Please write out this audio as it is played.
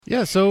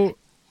Yeah, so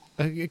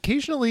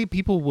occasionally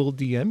people will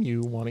DM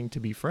you wanting to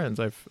be friends.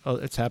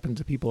 It's happened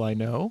to people I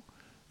know.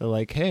 They're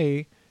like,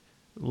 "Hey,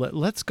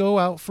 let's go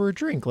out for a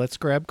drink. Let's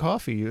grab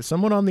coffee."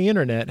 Someone on the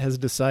internet has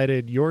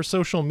decided your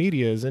social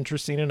media is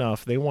interesting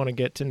enough. They want to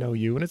get to know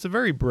you, and it's a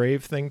very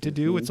brave thing to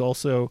do. It's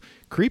also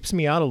creeps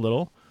me out a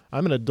little.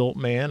 I'm an adult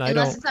man.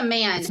 Unless it's a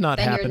man, it's not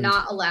then happened. You're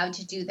not allowed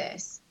to do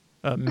this.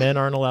 Men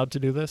aren't allowed to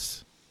do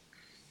this?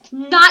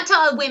 Not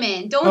to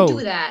women. Don't do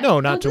that. No,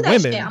 not Don't to do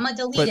women. Shit. I'm going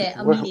to delete it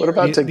immediately. What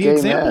about to the gay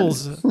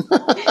examples?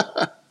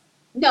 Men?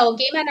 No,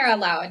 gay men are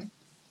allowed.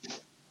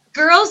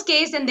 Girls,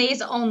 gays, and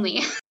theys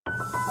only.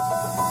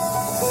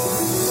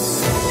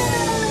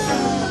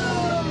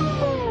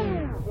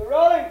 We're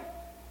rolling.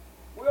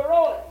 We're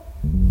rolling.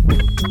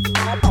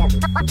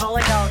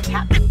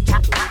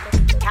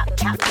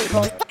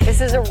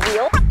 This is a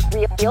real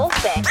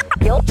thing.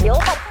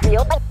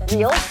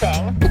 Real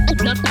thing.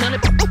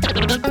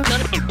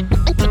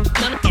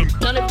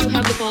 None of you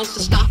have the balls to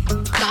stop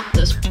this. Stop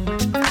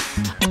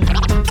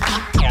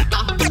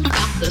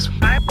this.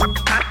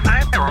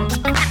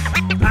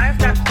 I've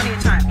got plenty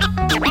of time.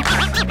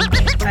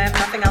 I have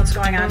nothing else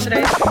going on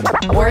today.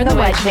 We're in the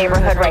Wedge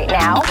neighborhood right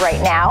now.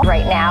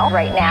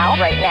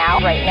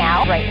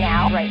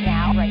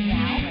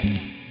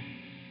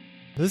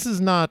 This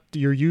is not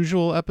your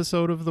usual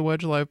episode of the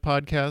Wedge Live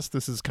podcast.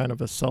 This is kind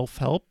of a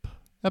self-help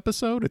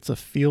episode. It's a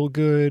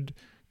feel-good,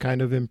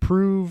 kind of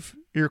improve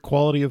your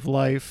quality of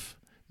life,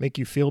 make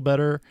you feel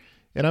better.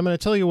 And I'm going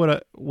to tell you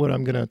what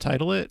I'm going to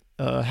title it.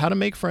 How to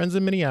Make Friends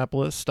in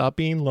Minneapolis, Stop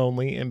Being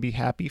Lonely, and Be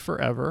Happy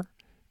Forever.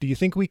 Do you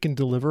think we can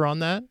deliver on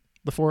that,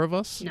 the four of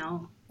us?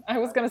 No. I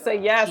was going to say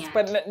yes,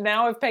 but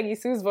now if Peggy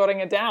Sue's voting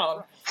it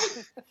down,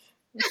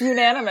 it's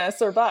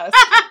unanimous or bust.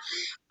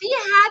 Be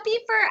happy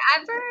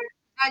forever?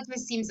 That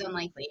just seems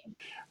unlikely.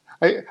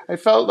 I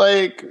felt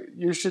like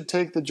you should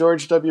take the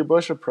George W.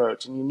 Bush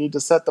approach, and you need to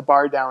set the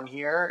bar down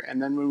here.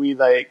 And then when we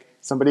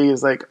somebody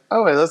is like,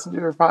 "Oh, I listened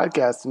to your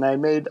podcast and I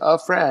made a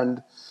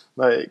friend,"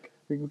 we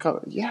can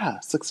call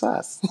it,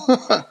 success.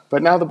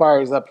 But now the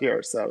bar is up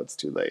here, so it's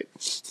too late.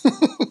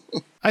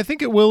 I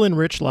think it will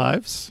enrich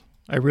lives.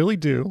 I really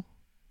do.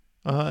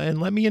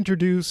 And let me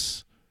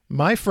introduce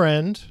my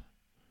friend,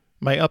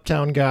 my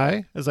uptown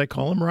guy, as I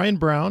call him, Ryan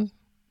Brown.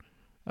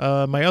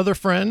 My other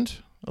friend,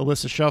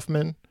 Alyssa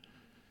Shuffman,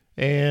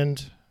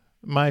 and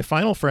my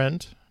final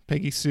friend,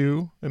 Peggy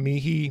Sue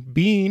Amihi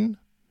Bean,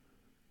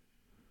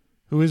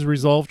 who has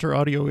resolved her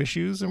audio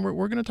issues, and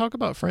we're going to talk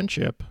about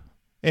friendship.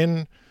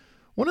 And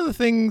one of the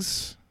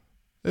things,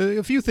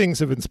 a few things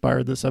have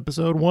inspired this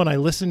episode. One, I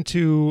listened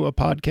to a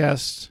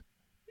podcast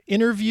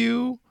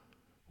interview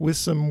with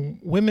some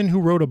women who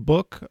wrote a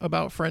book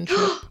about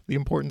friendship, the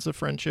importance of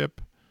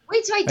friendship.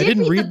 Wait, so I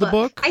didn't read the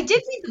book. I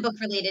did read the book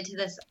related to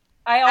this.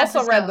 I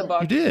also read the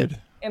book. You did?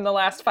 In the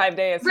last 5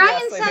 days. Ryan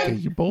yes, said,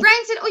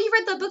 Ryan said, "Oh, you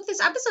read the book this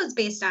episode's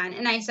based on."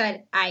 And I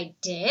said, "I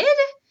did?"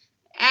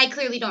 I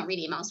clearly don't read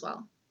emails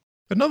well.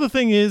 Another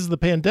thing is the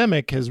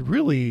pandemic has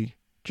really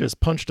just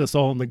punched us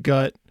all in the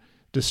gut,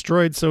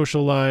 destroyed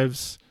social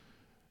lives.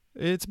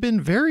 It's been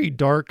very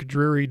dark,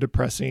 dreary,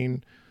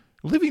 depressing.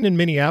 Living in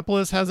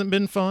Minneapolis hasn't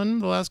been fun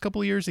the last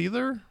couple of years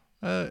either.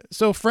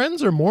 So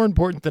friends are more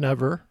important than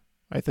ever,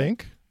 I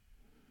think.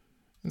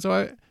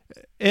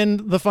 And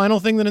the final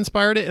thing that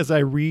inspired it is I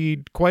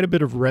read quite a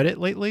bit of Reddit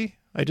lately.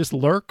 I just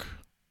lurk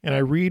and I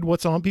read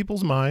what's on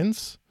people's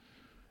minds.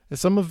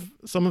 Some of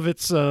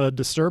it's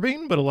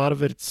disturbing, but a lot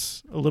of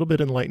it's a little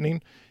bit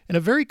enlightening. And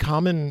a very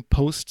common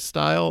post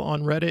style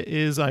on Reddit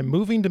is, "I'm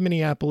moving to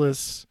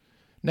Minneapolis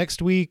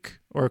next week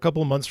or a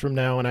couple of months from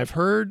now, and I've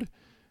heard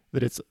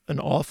that it's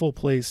an awful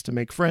place to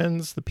make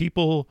friends. The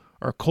people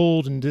are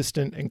cold and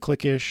distant and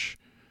cliquish."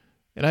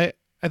 And I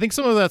think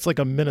some of that's like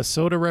a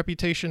Minnesota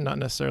reputation, not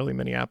necessarily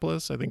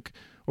Minneapolis. I think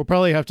we'll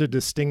probably have to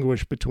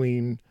distinguish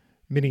between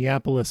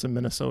Minneapolis and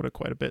Minnesota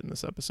quite a bit in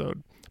this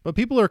episode. But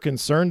people are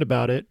concerned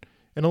about it.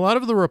 And a lot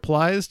of the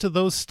replies to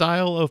those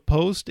style of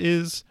post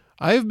is,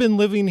 "I've been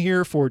living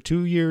here for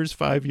 2 years,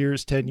 5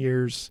 years, 10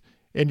 years.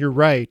 And you're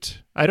right.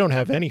 I don't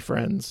have any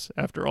friends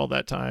after all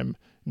that time.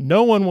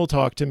 No one will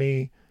talk to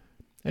me."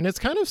 And it's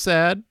kind of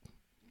sad.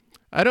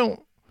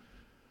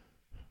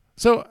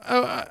 So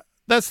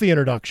that's the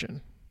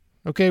introduction.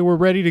 Okay, we're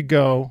ready to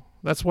go.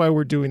 That's why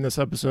we're doing this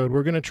episode.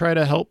 We're going to try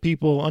to help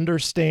people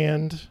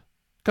understand,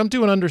 come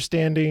to an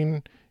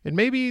understanding, and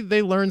maybe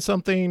they learn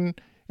something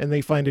and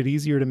they find it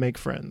easier to make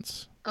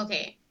friends.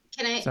 Okay.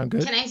 Sound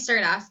good? Can I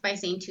start off by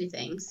saying two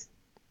things?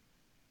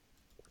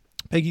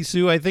 Peggy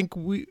Sue, I think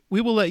we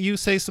will let you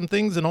say some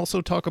things and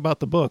also talk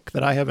about the book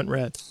that I haven't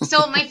read.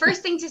 So my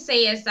first thing to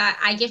say is that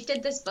I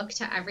gifted this book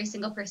to every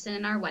single person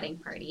in our wedding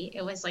party.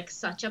 It was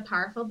such a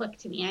powerful book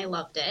to me. I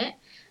loved it.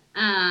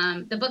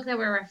 The book that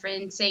we're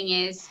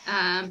referencing is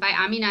by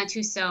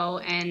Aminatou Sow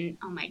and,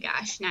 oh my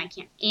gosh, now I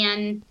can't,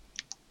 Anne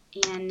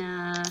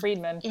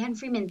Friedman. Anne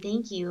Friedman,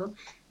 thank you.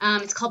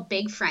 It's called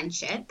Big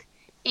Friendship.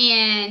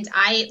 And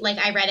I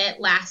read it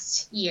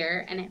last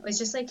year, and it was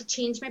just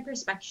changed my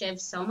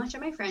perspective so much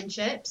on my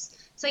friendships.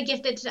 So I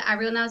gifted it to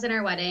everyone that was in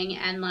our wedding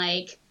and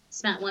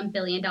spent $1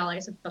 billion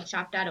with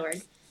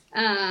bookshop.org.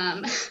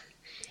 And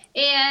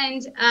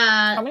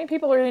how many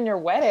people are in your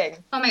wedding?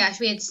 Oh my gosh,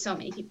 we had so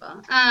many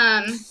people.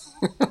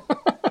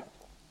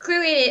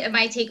 Clearly,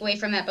 my takeaway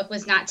from that book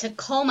was not to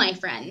cull my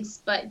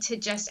friends, but to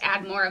just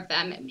add more of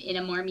them in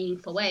a more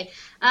meaningful way.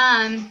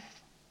 No,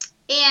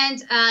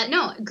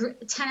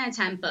 10 out of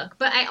 10 book.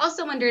 But I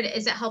also wondered,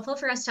 is it helpful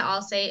for us to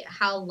all say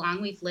how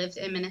long we've lived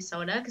in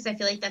Minnesota? Because I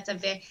feel like that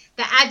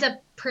adds a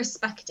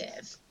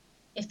perspective.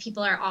 If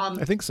people are all,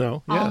 I think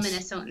so. All yes.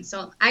 Minnesotans.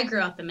 So I grew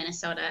up in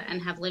Minnesota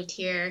and have lived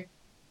here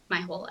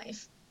my whole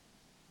life.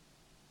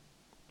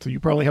 So you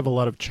probably have a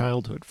lot of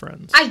childhood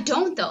friends. I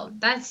don't, though.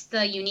 That's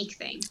the unique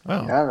thing.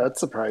 Oh. Yeah, that's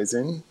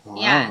surprising. Wow.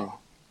 Yeah.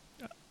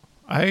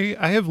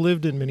 I have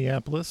lived in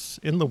Minneapolis,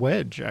 in the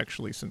Wedge,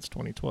 actually, since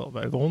 2012.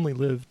 I've only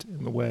lived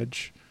in the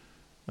Wedge.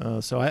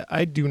 So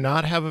I do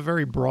not have a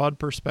very broad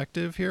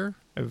perspective here.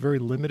 I have a very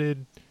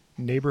limited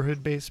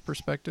neighborhood-based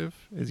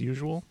perspective, as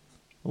usual.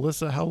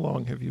 Alyssa, how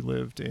long have you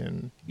lived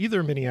in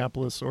either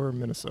Minneapolis or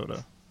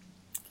Minnesota?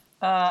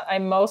 I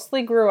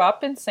mostly grew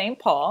up in St.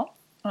 Paul.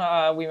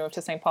 We moved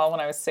to St. Paul when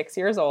I was 6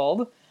 years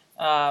old.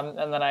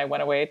 And then I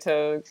went away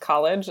to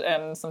college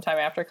and sometime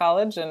after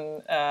college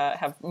and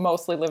have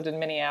mostly lived in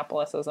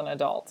Minneapolis as an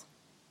adult.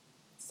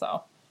 So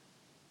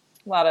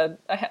a lot of,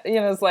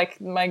 it's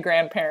like my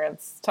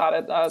grandparents taught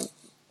it,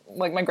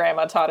 like my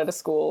grandma taught at a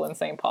school in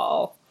St.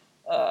 Paul.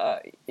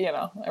 I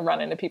run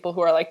into people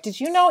who are like, did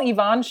you know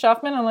Yvonne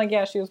Schuffman? I'm like,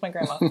 yeah, she was my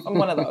grandma. I'm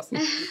one of those.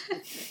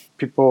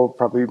 People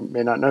probably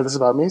may not know this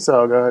about me, so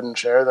I'll go ahead and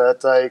share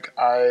that.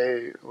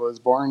 I was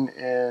born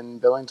in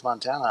Billings,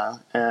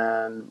 Montana,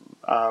 and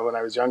when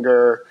I was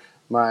younger,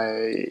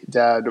 my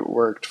dad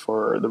worked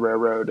for the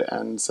railroad,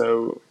 and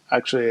so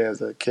actually,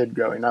 as a kid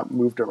growing up,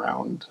 moved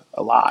around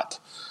a lot.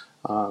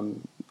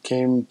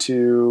 Came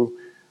to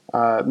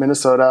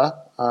Minnesota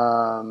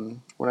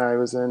when I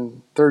was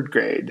in third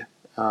grade,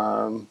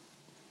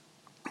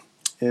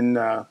 in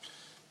the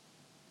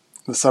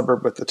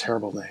suburb with the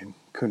terrible name,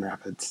 Coon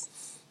Rapids.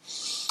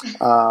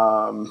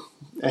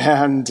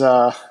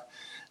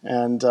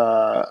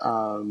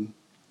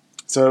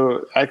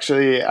 So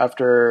actually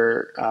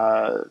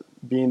after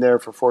being there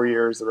for 4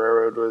 years, the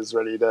railroad was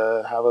ready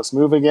to have us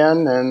move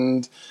again,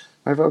 and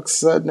my folks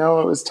said no,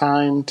 it was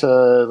time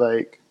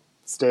to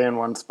stay in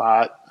one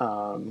spot,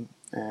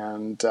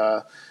 and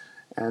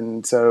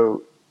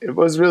so it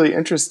was really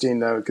interesting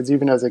though, because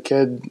even as a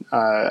kid,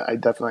 I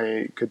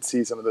definitely could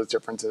see some of those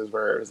differences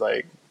where it was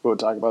like people would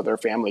talk about their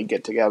family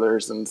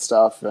get-togethers and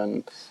stuff,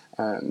 and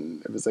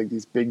it was like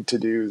these big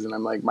to-dos, and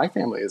I'm like, my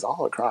family is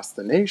all across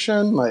the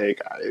nation.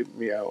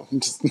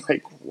 Just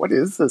like, what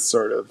is this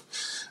sort of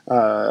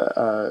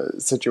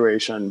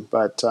situation?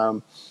 But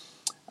for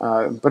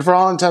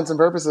all intents and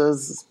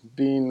purposes,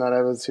 being that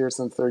I was here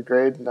since third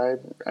grade,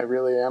 I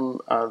really am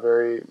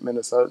very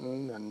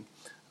Minnesotan, and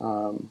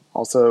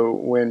also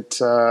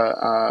went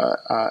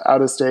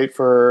out of state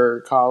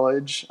for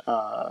college,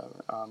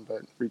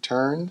 but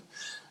returned,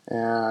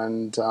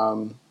 and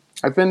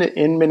I've been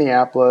in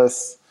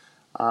Minneapolis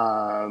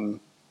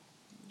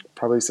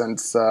probably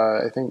since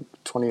I think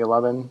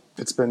 2011.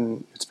 It's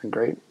been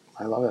great.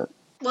 I love it.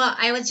 Well,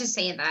 I would just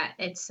say that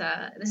it's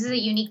this is a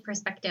unique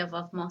perspective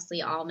of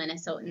mostly all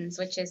Minnesotans,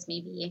 which is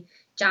maybe,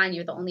 John,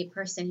 you're the only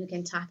person who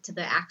can talk to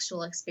the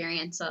actual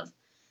experience of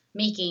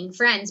making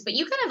friends. But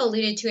you kind of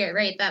alluded to it,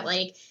 right? That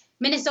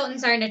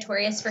Minnesotans are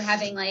notorious for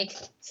having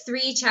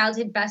 3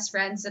 childhood best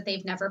friends that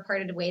they've never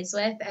parted ways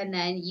with, and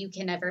then you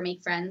can never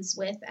make friends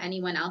with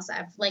anyone else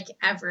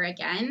ever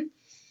again.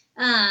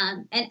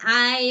 And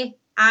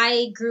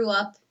I grew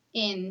up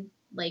in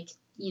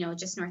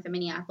just north of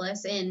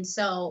Minneapolis, and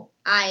so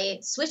I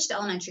switched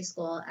elementary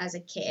school as a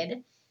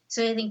kid.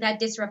 So I think that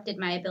disrupted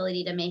my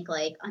ability to make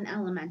an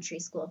elementary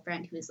school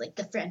friend who's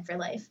the friend for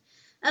life.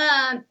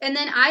 And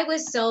then I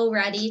was so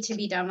ready to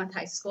be done with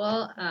high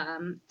school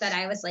that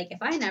I was like,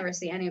 if I never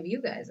see any of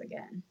you guys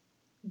again,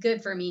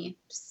 good for me.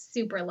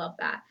 Super love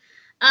that.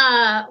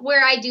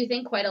 Where I do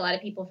think quite a lot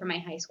of people from my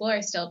high school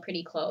are still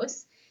pretty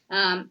close.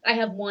 I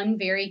have one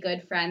very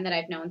good friend that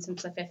I've known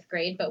since the 5th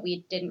grade, but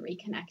we didn't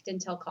reconnect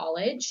until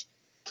college.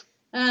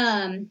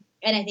 And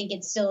I think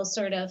it's still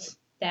sort of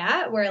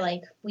that where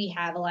we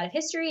have a lot of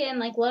history and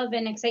love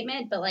and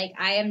excitement, but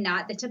I am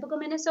not the typical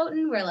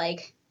Minnesotan where I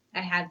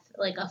have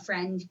a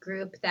friend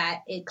group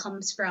that it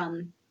comes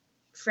from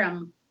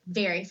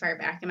very far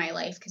back in my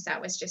life, because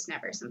that was just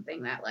never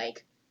something that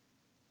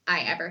I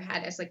ever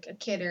had as a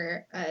kid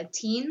or a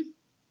teen.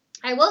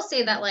 I will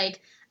say that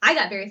I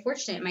got very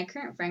fortunate in my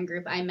current friend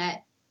group. I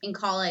met in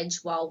college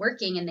while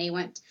working, and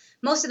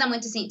most of them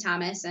went to St.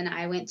 Thomas, and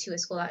I went to a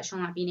school that shall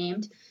not be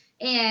named,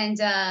 and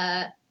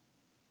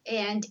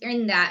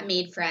in that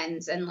made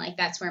friends, and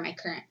that's where my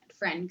current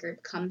friend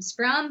group comes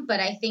from. But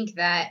I think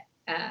that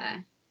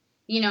I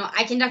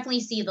can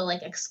definitely see the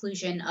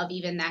exclusion of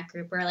even that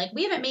group where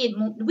we haven't made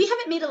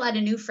a lot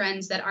of new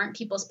friends that aren't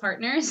people's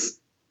partners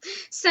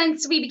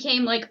since we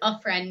became a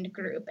friend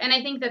group. And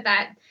I think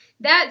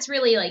that's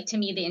really to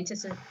me the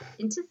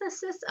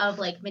antithesis of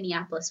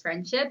Minneapolis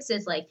friendships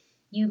is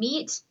you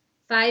meet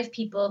 5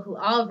 people who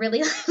all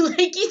really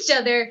like each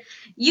other.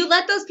 You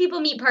let those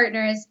people meet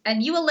partners,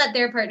 and you will let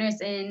their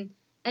partners in.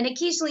 And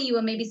occasionally you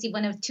will maybe see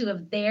 1 of 2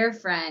 of their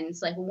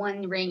friends, like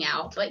one ring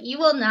out, but you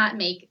will not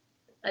make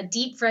a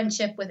deep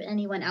friendship with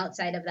anyone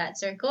outside of that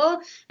circle.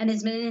 And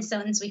as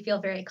Minnesotans, we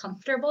feel very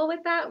comfortable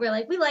with that. We're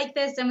like, we like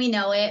this and we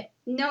know it.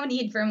 No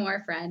need for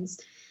more friends.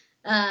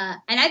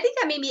 And I think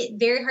that made it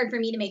very hard for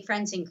me to make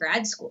friends in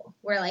grad school,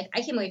 where like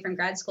I came away from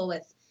grad school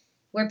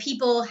where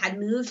people had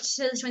moved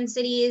to the Twin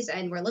Cities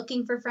and were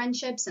looking for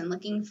friendships and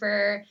looking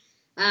for,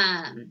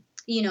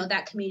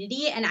 that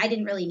community. And I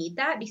didn't really need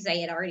that because I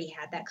had already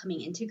had that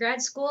coming into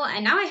grad school.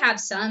 And now I have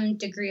some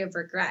degree of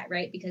regret,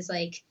 right? Because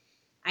like,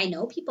 I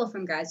know people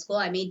from grad school.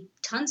 I made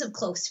tons of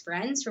close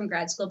friends from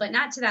grad school, but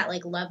not to that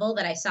like level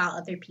that I saw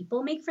other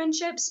people make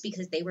friendships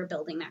because they were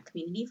building that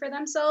community for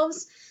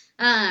themselves.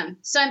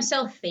 So I'm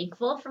so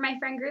thankful for my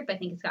friend group. I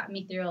think it's gotten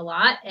me through a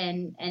lot,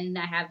 and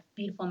I have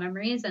beautiful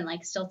memories, and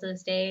like still to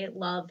this day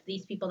love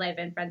these people that I've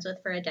been friends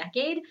with for a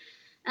decade.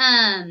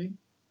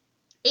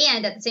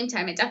 And at the same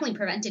time, it definitely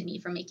prevented me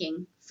from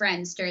making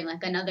friends during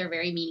like another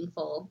very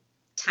meaningful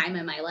time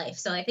in my life.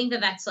 So I think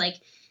that that's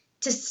like,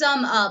 to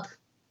sum up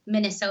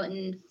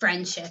Minnesotan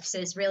friendships,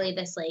 is really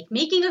this like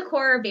making a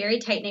core, very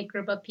tight-knit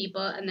group of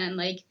people, and then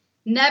like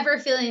never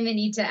feeling the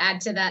need to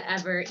add to that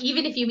ever,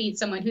 even if you meet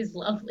someone who's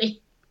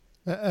lovely.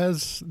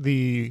 As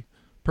the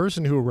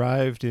person who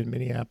arrived in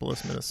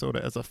Minneapolis,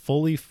 Minnesota as a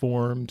fully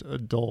formed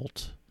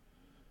adult,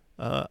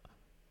 I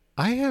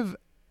have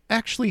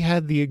actually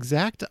had the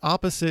exact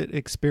opposite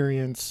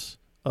experience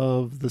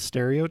of the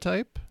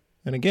stereotype.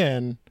 And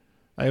again,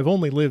 I have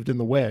only lived in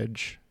the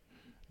Wedge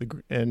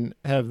and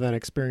have that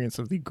experience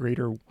of the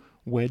greater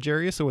Wedge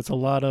area. So it's a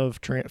lot of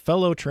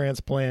fellow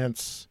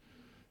transplants,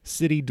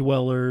 city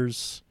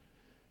dwellers.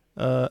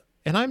 And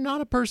I'm not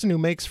a person who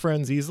makes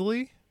friends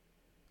easily.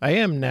 I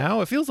am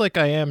now. It feels like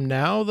I am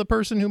now the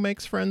person who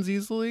makes friends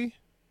easily.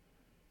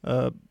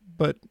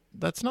 But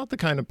that's not the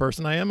kind of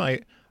person I am.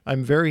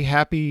 I'm very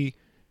happy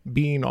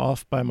being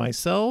off by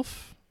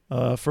myself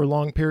for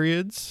long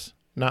periods,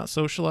 not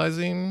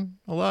socializing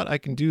a lot. I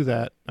can do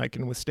that. I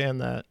can withstand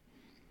that.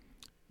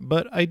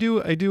 But I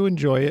do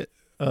enjoy it,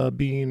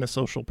 being a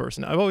social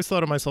person. I've always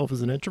thought of myself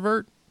as an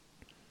introvert,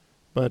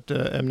 but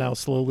am now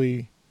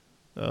slowly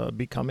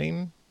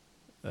becoming.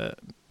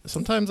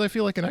 Sometimes I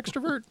feel like an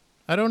extrovert.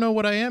 I don't know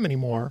what I am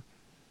anymore.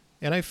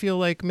 And I feel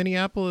like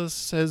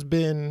Minneapolis has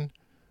been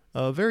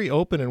a very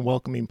open and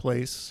welcoming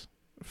place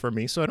for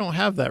me. So I don't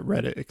have that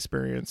Reddit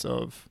experience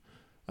of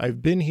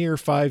I've been here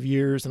 5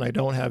 years and I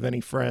don't have any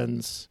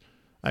friends.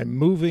 I'm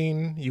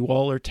moving. You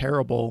all are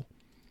terrible.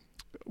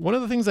 One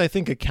of the things I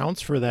think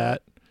accounts for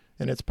that,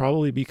 and it's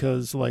probably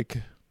because like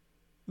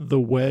the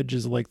Wedge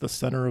is like the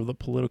center of the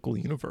political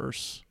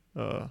universe,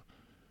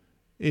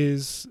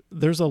 is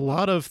there's a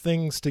lot of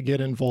things to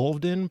get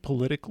involved in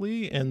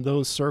politically, and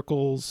those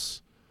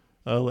circles,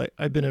 like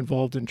I've been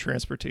involved in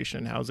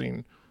transportation,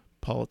 housing,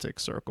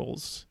 politics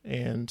circles,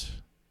 and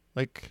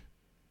like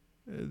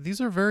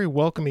these are very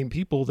welcoming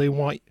people. They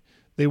want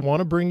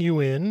to bring you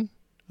in.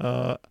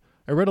 I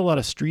read a lot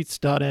of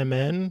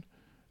Streets.mn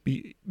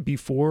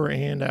before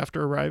and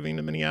after arriving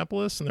to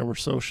Minneapolis, and there were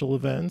social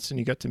events, and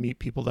you got to meet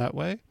people that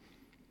way.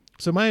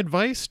 So my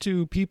advice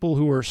to people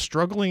who are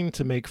struggling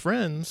to make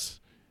friends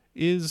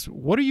is,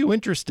 what are you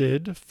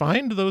interested?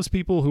 Find those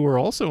people who are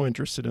also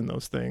interested in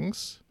those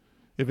things.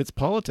 If it's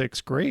politics,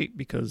 great,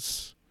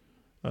 because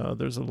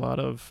there's a lot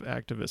of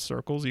activist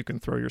circles you can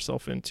throw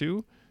yourself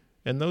into,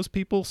 and those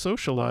people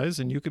socialize,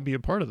 and you can be a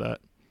part of that.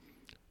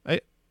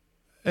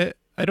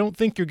 I don't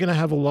think you're going to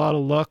have a lot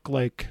of luck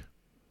like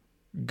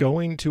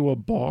going to a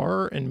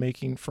bar and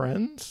making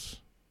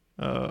friends.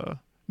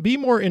 Be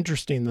more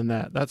interesting than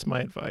that. That's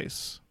my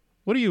advice.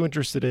 What are you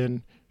interested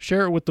in?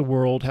 Share it with the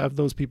world. Have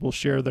those people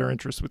share their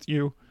interests with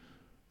you.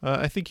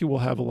 I think you will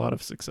have a lot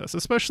of success,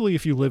 especially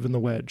if you live in the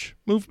Wedge.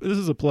 This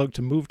is a plug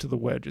to move to the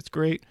Wedge. It's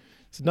great.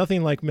 It's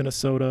nothing like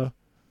Minnesota.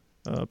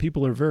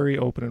 People are very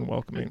open and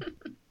welcoming.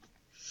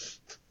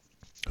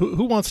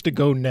 Who wants to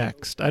go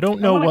next? I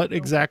don't know what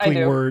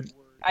exactly word.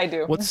 I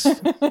do. Let's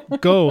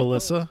go,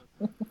 Alyssa.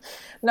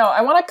 No,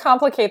 I want to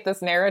complicate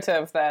this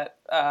narrative that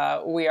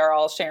we are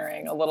all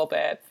sharing a little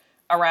bit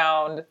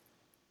around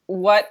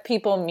what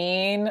people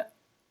mean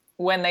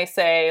when they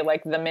say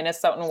like the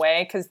Minnesotan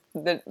way, because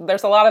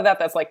there's a lot of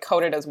that's like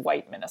coded as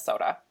white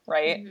Minnesota,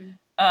 right?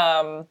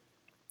 Mm-hmm.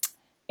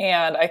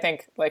 And I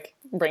think like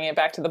bringing it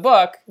back to the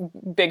book,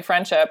 Big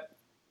Friendship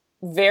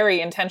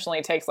very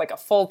intentionally takes like a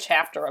full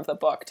chapter of the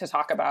book to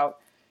talk about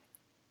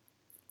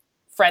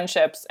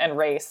friendships and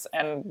race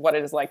and what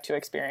it is like to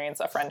experience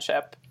a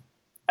friendship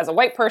as a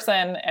white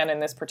person, and in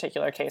this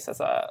particular case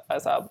as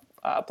a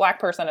black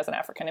person, as an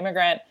African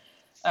immigrant.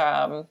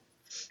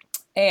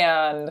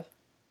 And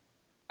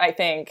I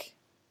think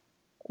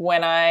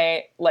when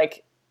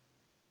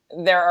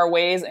there are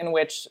ways in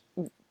which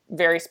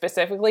very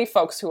specifically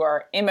folks who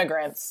are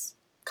immigrants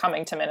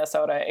coming to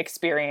Minnesota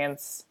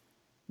experience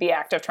the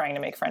act of trying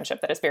to make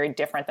friendship that is very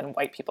different than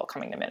white people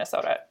coming to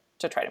Minnesota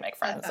to try to make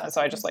friends. And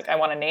so I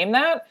want to name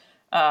that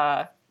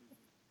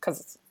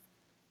because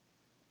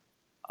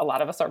a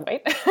lot of us are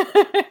white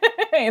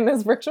in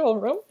this virtual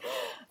room.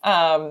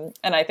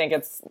 And I think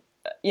it's,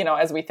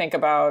 as we think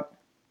about,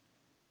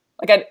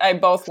 like, I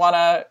both want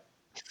to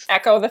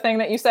echo the thing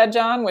that you said,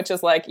 John, which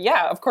is like,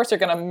 yeah, of course you're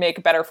going to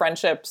make better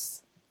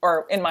friendships,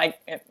 or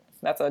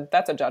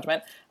that's a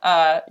judgment.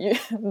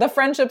 The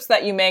friendships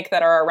that you make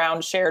that are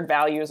around shared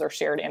values or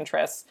shared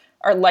interests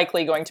are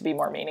likely going to be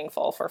more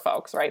meaningful for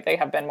folks, right? They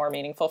have been more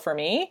meaningful for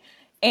me.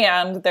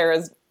 And there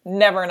is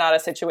never not a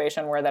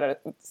situation where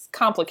that it's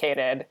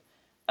complicated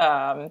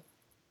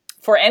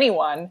for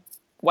anyone,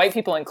 white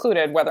people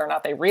included, whether or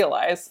not they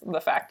realize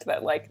the fact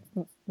that like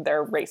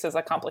their race is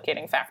a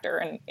complicating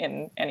factor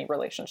in any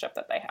relationship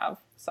that they have.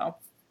 So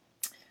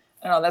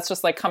I don't know, that's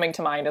just like coming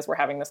to mind as we're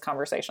having this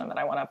conversation, that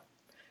I want to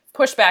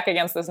push back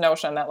against this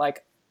notion that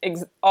like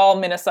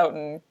all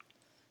Minnesotan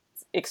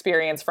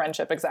experience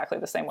friendship exactly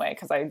the same way,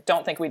 because I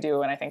don't think we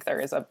do. And I think there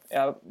is a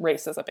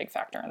race is a big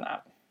factor in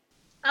that.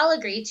 I'll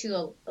agree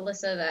too,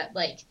 Alyssa, that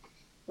like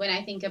when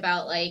I think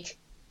about like,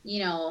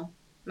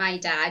 my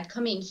dad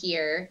coming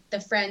here, the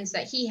friends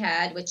that he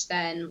had, which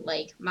then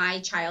like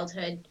my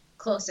childhood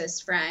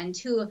closest friend,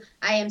 who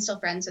I am still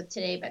friends with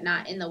today, but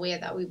not in the way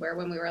that we were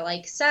when we were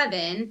like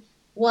 7,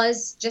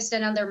 was just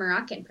another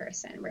Moroccan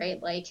person,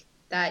 right? Like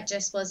that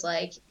just was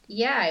like,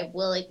 yeah,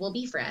 we'll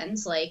be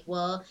friends.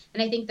 And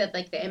I think that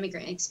like the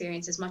immigrant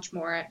experience is much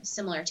more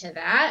similar to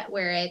that,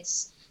 where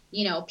it's,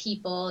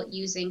 people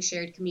using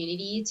shared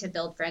community to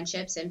build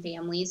friendships and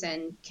families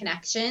and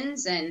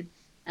connections and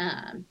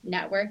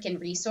network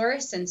and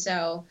resource. And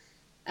so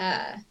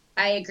I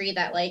agree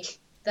that like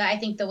I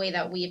think the way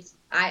that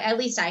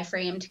I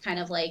framed kind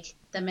of like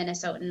the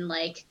Minnesotan,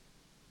 like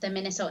the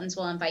Minnesotans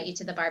will invite you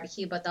to the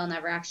barbecue, but they'll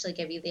never actually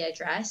give you the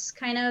address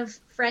kind of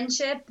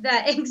friendship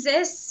that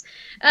exists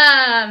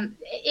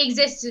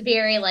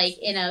very like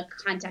in a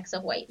context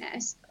of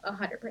whiteness,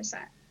 100%.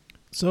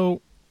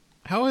 So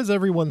how has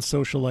everyone's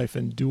social life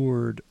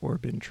endured or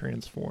been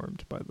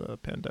transformed by the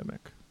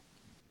pandemic?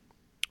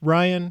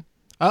 Ryan,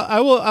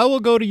 I will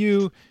go to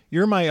you.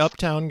 You're my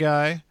uptown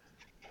guy.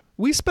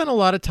 We spent a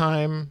lot of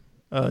time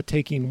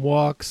taking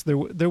walks.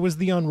 There was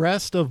the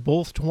unrest of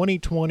both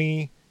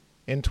 2020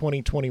 and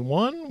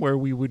 2021, where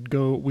we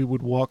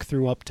would walk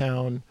through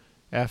uptown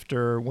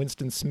after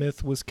Winston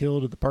Smith was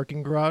killed at the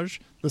parking garage.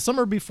 The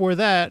summer before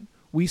that,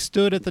 we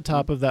stood at the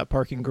top of that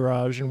parking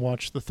garage and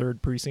watched the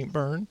 3rd Precinct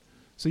burn.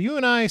 So you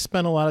and I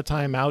spent a lot of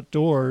time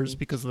outdoors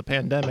because of the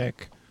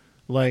pandemic,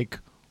 like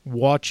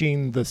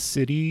watching the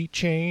city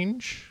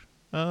change,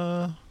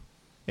 and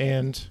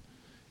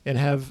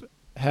have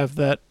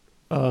that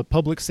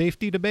public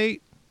safety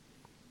debate.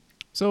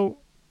 So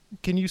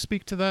can you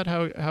speak to that?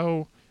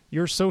 How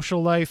your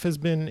social life has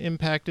been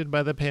impacted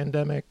by the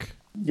pandemic?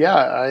 Yeah,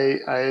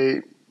 I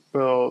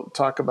will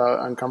talk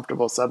about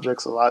uncomfortable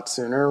subjects a lot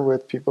sooner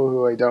with people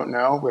who I don't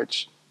know,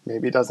 which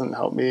maybe doesn't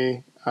help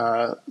me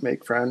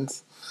make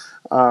friends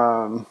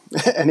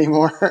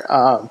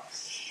anymore.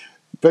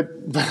 But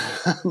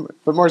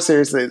more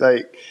seriously,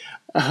 like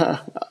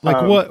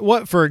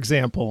what for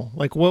example,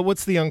 like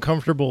what's the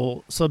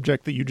uncomfortable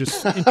subject that you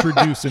just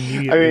introduce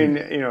immediately? I mean,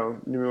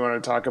 do we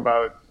want to talk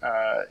about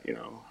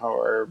how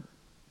our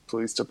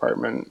police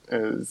department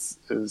is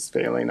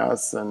failing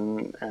us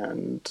and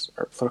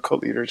our political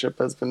leadership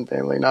has been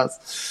failing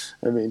us?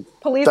 I mean,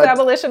 police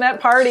abolition at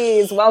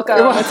parties, welcome.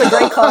 It's a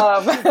great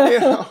club.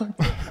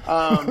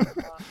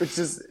 Which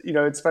is,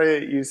 it's funny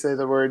that you say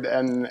the word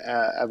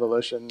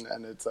abolition,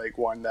 and it's like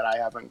one that I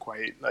haven't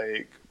quite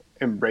like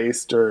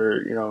embraced,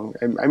 or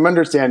I'm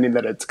understanding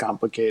that it's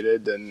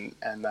complicated and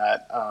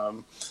that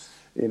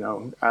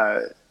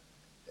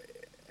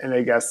and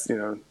I guess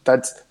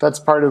that's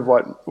part of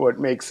what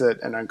makes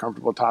it an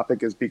uncomfortable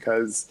topic, is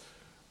because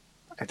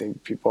I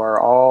think people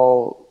are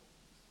all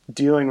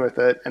dealing with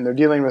it, and they're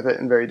dealing with it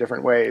in very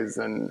different ways,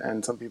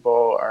 and some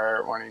people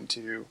are wanting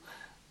to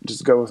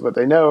just go with what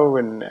they know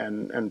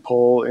and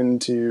pull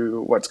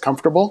into what's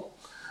comfortable,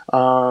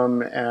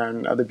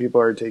 and other people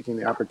are taking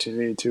the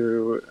opportunity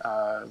to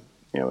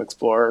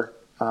explore,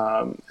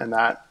 and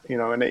that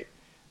and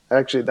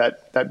actually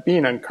that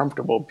being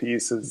uncomfortable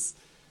piece is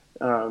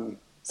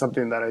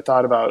something that I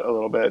thought about a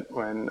little bit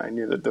when I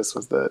knew that this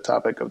was the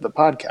topic of the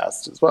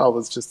podcast as well,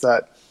 was just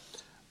that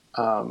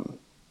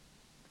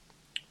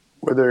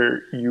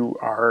whether you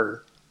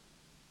are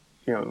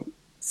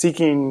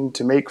seeking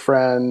to make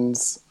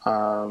friends,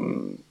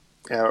 or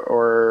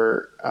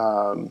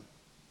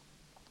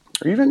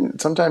even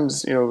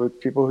sometimes, with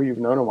people who you've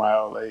known a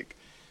while, like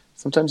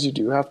sometimes you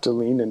do have to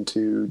lean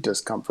into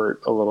discomfort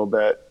a little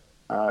bit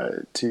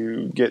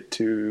to get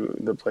to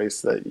the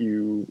place that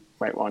you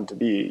might want to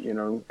be,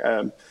 and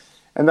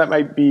that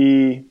might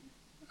be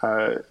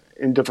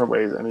in different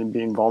ways. I mean,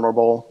 being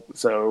vulnerable.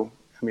 So,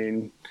 I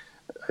mean,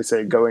 I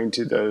say going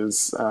to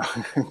those,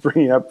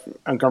 bringing up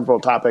uncomfortable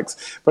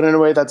topics, but in a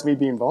way that's me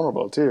being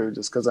vulnerable too,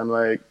 just because I'm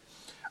like,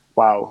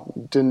 wow,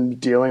 been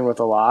dealing with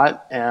a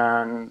lot,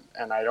 and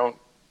I don't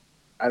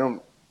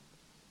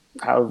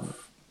have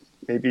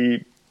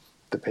maybe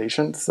the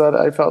patience that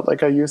I felt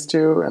like I used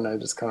to, and I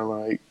just kind of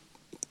like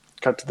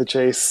cut to the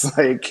chase,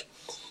 like,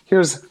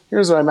 here's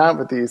where I'm at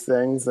with these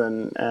things,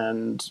 and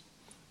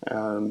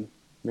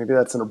maybe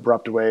that's an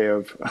abrupt way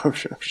of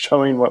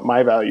showing what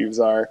my values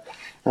are,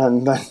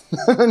 and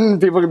then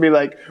people can be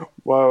like,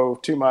 "Whoa,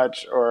 too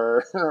much,"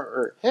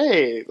 or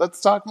 "Hey,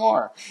 let's talk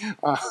more."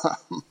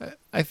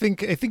 I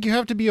think you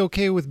have to be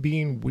okay with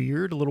being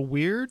weird, a little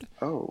weird.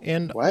 Oh,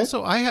 and what?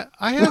 also I have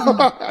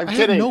I'm I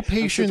kidding. have no I'm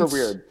patience. super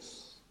weird.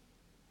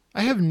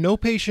 I have no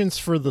patience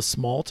for the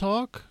small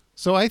talk.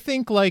 So I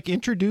think like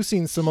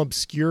introducing some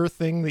obscure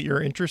thing that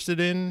you're interested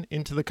in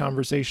into the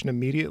conversation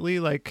immediately.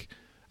 Like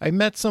I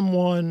met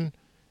someone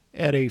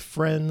at a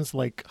friend's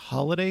like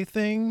holiday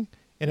thing,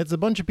 and it's a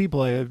bunch of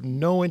people I have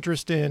no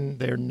interest in.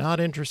 They're not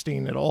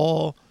interesting at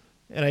all.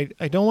 And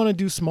I don't want to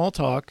do small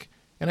talk.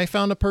 And I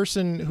found a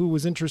person who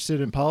was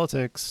interested in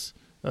politics,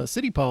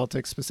 city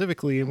politics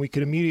specifically, and we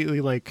could immediately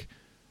like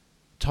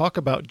talk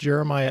about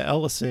Jeremiah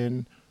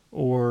Ellison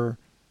or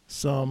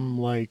some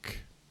like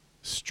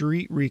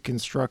street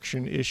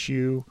reconstruction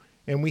issue,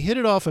 and we hit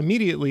it off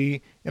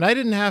immediately, and I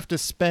didn't have to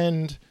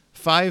spend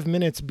 5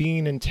 minutes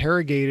being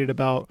interrogated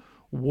about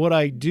what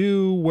I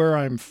do, where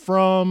I'm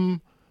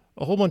from,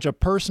 a whole bunch of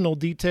personal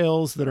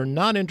details that are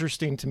not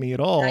interesting to me at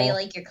all. How you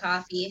like your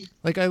coffee.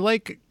 Like I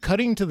like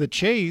cutting to the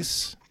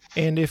chase,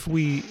 and if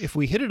we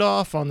hit it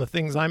off on the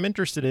things I'm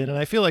interested in, and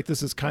I feel like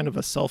this is kind of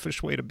a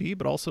selfish way to be,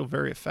 but also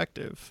very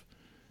effective.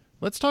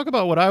 Let's talk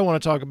about what I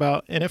want to talk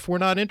about, and if we're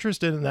not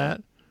interested in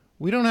that,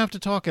 we don't have to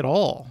talk at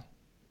all.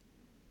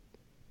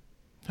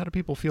 How do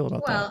people feel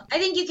about that? Well, I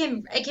think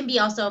it can be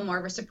also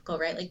more reciprocal,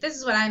 right? Like, this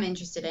is what I'm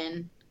interested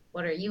in.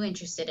 What are you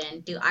interested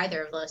in? Do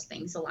either of those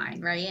things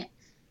align, right?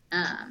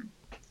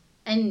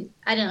 And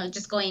I don't know,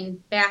 just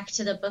going back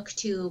to the book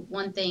too,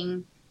 one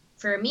thing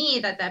for me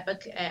that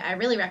book, I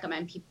really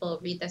recommend people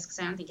read this because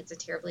I don't think it's a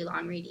terribly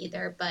long read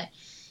either, but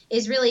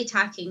is really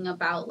talking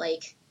about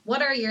like,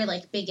 what are your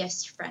like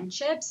biggest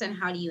friendships and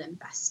how do you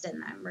invest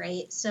in them,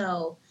 right?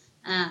 So,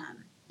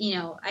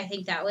 I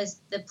think that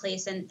was the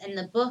place, and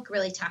the book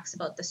really talks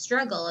about the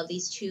struggle of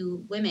these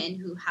two women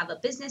who have a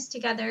business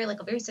together,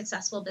 like a very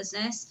successful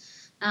business,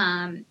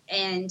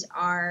 and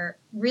are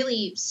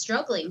really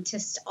struggling to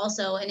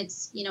also, and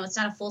it's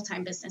not a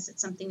full-time business,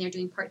 it's something they're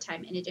doing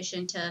part-time in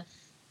addition to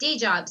day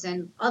jobs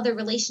and other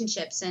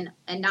relationships and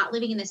not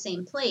living in the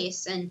same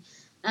place, and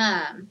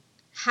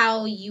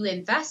how you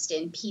invest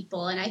in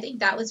people. And I think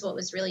that was what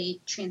was really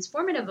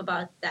transformative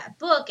about that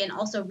book, and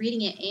also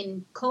reading it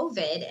in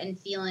COVID and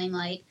feeling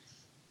like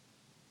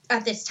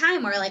at this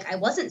time where like I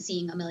wasn't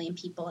seeing a million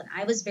people, and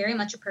I was very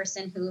much a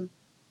person who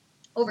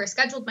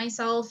overscheduled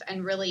myself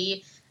and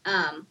really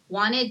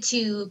wanted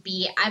to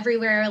be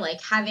everywhere,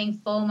 like having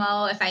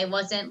FOMO if I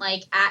wasn't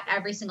like at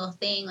every single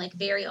thing, like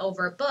very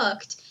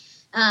overbooked.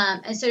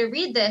 And so to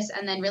read this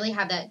and then really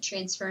have that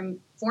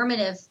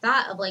transformative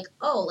thought of like,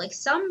 oh, like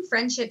some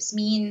friendships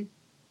mean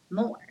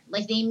more,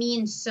 like they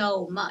mean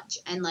so much.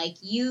 And like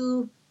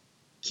you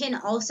can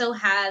also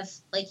have,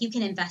 like you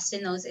can invest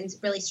in those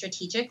really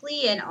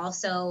strategically, and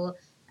also,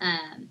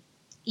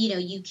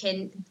 you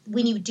can,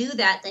 when you do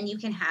that, then you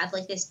can have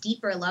like this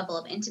deeper level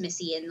of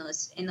intimacy in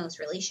those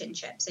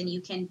relationships, and you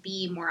can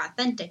be more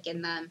authentic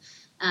in them,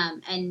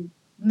 and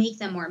make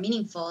them more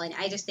meaningful. And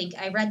I just think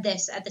I read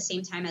this at the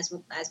same time as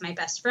my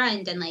best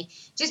friend, and like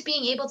just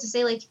being able to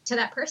say like to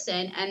that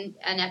person and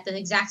at the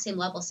exact same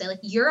level say like,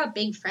 you're a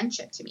big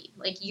friendship to me.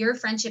 Like your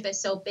friendship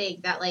is so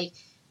big that like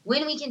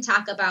when we can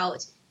talk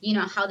about,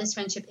 how this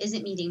friendship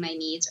isn't meeting my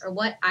needs or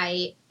what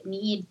I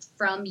need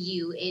from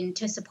you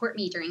to support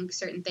me during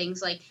certain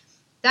things, like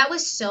that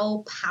was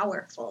so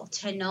powerful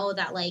to know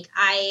that like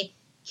I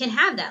can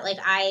have that. Like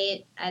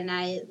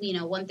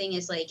one thing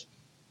is like,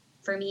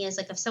 for me is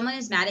like, if someone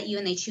is mad at you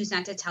and they choose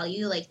not to tell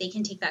you, like they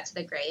can take that to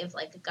the grave,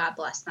 like God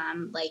bless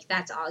them, like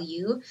that's all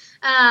you.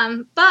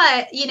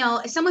 But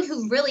someone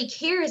who really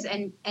cares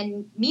and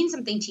means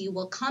something to you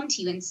will come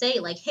to you and say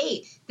like,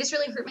 hey, this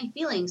really hurt my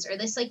feelings, or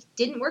this like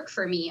didn't work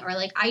for me, or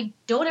like I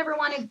don't ever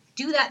want to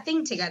do that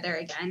thing together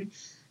again.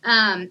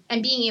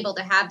 And being able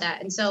to have that.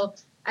 And so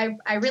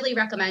I really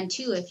recommend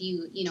too, if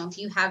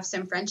you have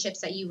some friendships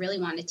that you really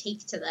want to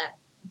take to that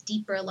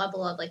deeper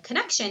level of like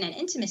connection and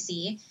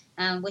intimacy,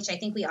 which I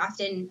think we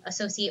often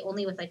associate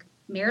only with like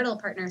marital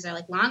partners or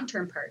like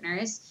long-term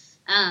partners,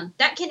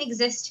 that can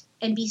exist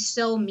and be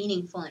so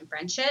meaningful in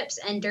friendships.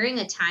 And during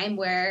a time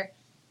where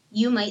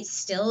you might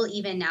still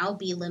even now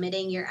be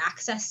limiting your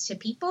access to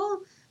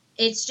people,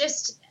 it's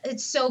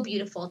so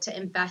beautiful to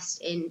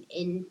invest in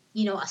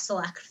a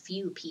select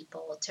few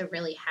people to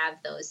really have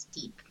those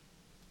deep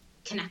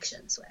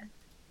connections with.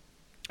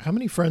 How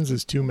many friends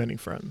is too many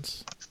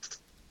friends?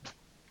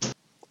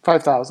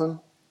 5,000.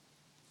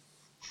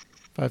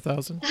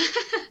 5,000?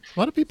 A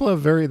lot of people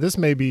have this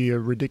may be a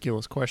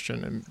ridiculous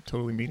question and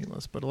totally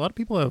meaningless, but a lot of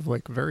people have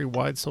like very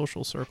wide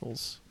social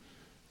circles,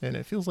 and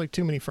it feels like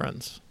too many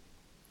friends.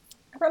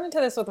 I run into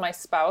this with my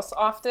spouse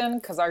often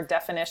because our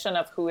definition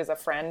of who is a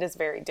friend is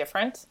very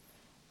different.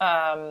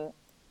 I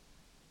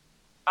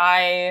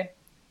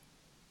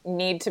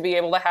need to be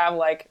able to have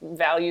like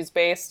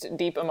values-based,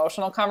 deep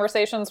emotional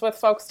conversations with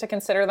folks to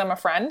consider them a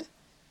friend.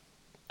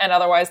 and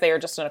otherwise they are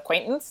just an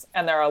acquaintance.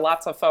 And there are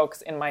lots of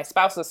folks in my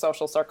spouse's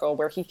social circle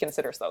where he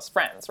considers those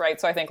friends,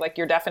 right? So I think like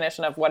your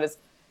definition of what is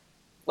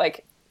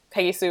like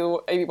Peggy Sue,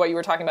 what you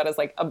were talking about is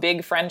like a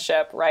big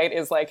friendship, right?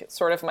 Is like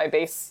sort of my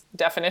base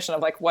definition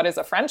of like, what is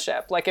a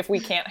friendship? Like if we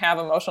can't have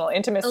emotional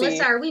intimacy.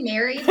 Alyssa, are we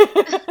married?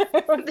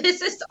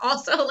 This is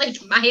also like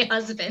my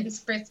husband's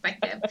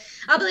perspective.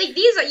 I'll be like,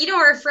 these are,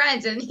 our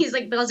friends. And he's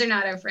like, those are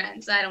not our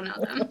friends. I don't know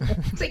them.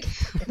 It's like,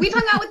 we've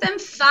hung out with them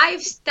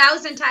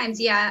 5,000 times.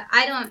 Yeah,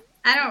 I don't.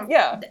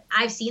 Yeah.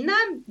 I've seen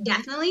them.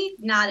 Definitely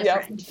not a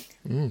friend.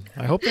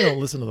 I hope they don't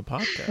listen to the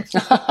podcast.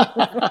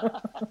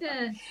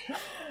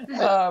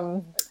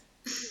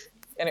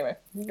 Anyway,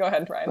 go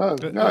ahead, Ryan. Oh,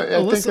 no,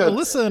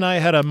 Alyssa and I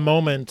had a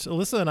moment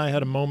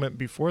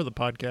before the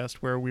podcast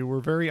where we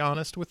were very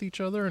honest with each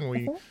other and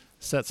we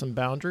set some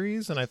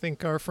boundaries, and I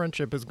think our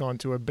friendship has gone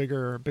to a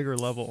bigger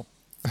level.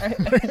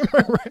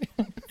 Right.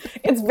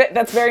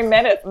 That's very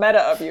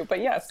meta of you,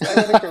 but yes, I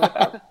would agree with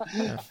that.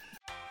 Yeah.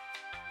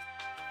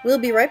 We'll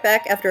be right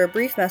back after a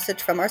brief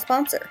message from our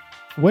sponsor.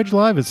 Wedge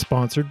Live is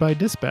sponsored by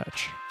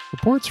Dispatch.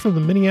 Reports from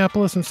the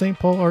Minneapolis and St.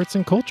 Paul arts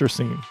and culture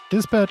scene.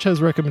 Dispatch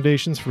has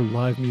recommendations for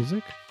live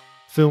music,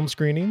 film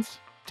screenings,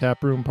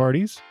 taproom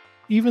parties,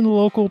 even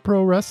local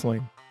pro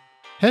wrestling.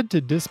 Head to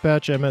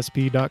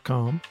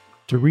dispatchmsp.com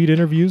to read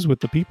interviews with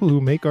the people who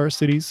make our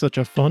cities such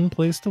a fun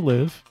place to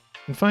live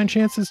and find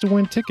chances to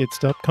win tickets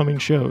to upcoming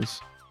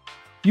shows.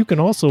 You can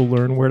also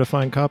learn where to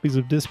find copies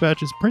of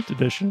Dispatch's print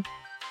edition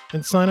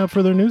and sign up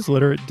for their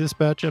newsletter at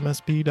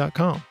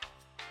dispatchmsp.com.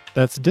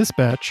 That's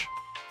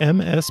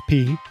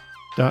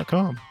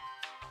dispatchmsp.com.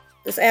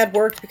 This ad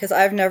worked because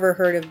I've never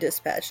heard of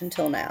Dispatch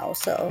until now,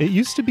 so... It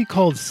used to be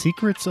called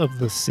Secrets of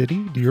the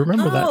City. Do you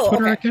remember that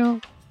Twitter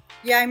account?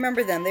 Yeah, I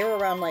remember them. They were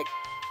around, like,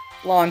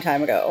 a long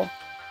time ago.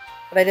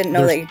 But I didn't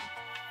know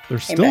they're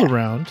still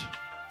around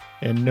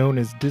and known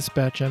as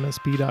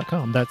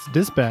dispatchmsp.com. That's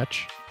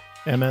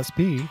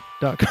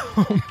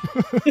dispatchmsp.com.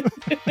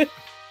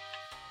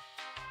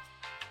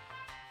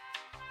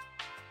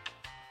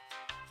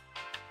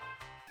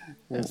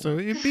 So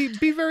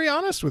be very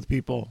honest with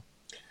people.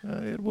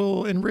 It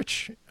will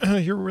enrich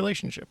your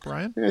relationship,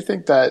 Brian. I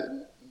think that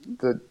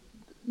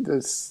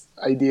this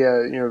idea,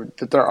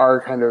 that there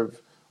are kind of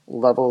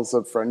levels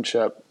of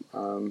friendship.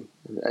 I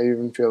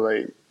even feel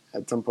like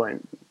at some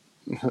point,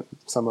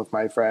 some of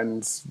my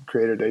friends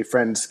created a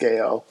friend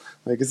scale.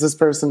 Like, is this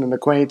person an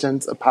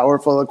acquaintance, a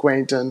powerful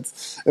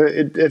acquaintance?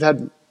 It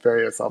had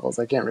various levels.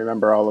 I can't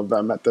remember all of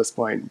them at this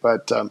point,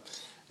 but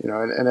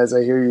and as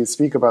I hear you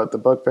speak about the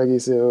book, Peggy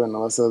Sue, and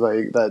Alyssa,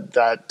 like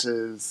that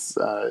is,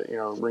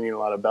 ringing a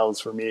lot of bells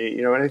for me,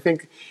 and I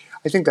think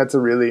that's a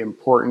really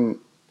important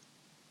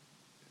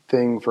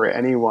thing for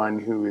anyone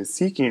who is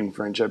seeking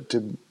friendship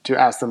to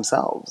ask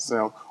themselves,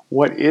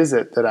 what is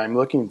it that I'm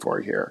looking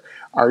for here?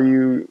 Are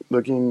you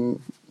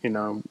looking,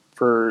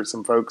 for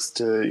some folks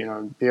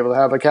to, be able to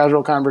have a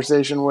casual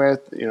conversation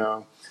with,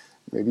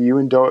 maybe you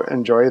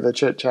enjoy the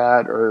chit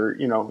chat or,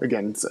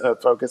 again,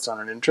 focused on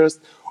an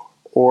interest.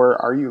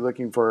 Or are you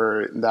looking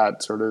for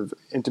that sort of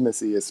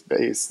intimacy, a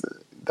space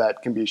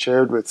that can be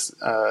shared with,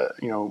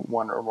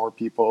 one or more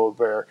people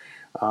where,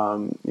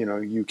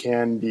 you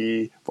can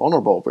be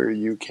vulnerable, where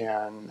you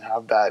can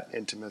have that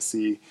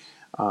intimacy,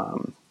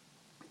 and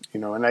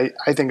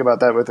I think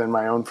about that within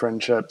my own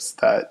friendships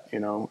that,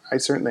 I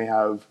certainly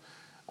have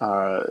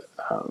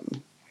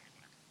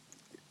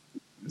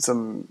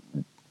some,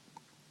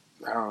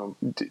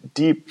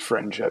 deep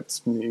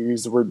friendships. You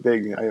use the word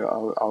big.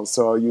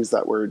 I'll use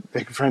that word,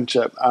 big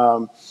friendship.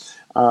 And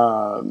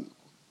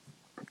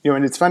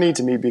it's funny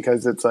to me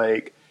because it's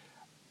like,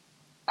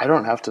 I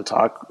don't have to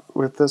talk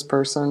with this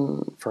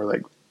person for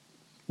like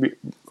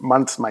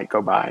months might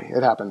go by.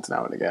 It happens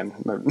now and again.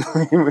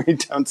 We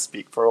don't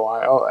speak for a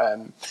while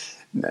and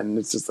then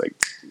it's just like,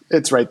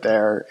 it's right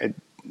there. It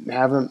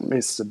haven't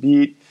missed a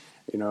beat.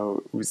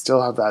 We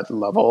still have that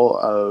level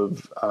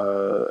of,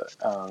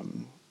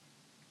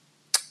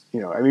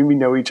 we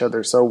know each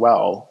other so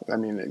well.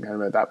 Kind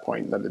of at that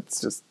point that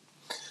it's just,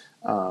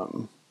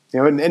 and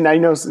I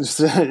know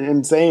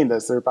in saying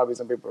this, there are probably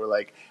some people who are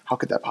like, how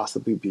could that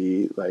possibly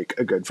be like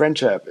a good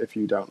friendship if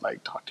you don't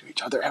like talk to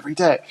each other every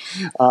day?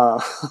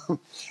 And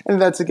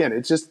that's, again,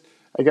 it's just,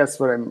 I guess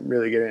what I'm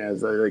really getting at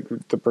is like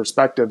the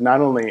perspective, not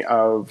only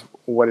of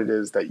what it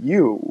is that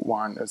you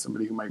want as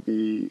somebody who might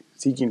be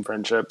seeking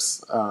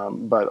friendships,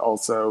 but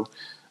also,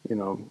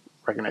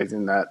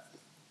 recognizing that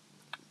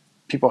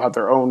people have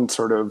their own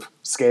sort of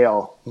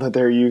scale that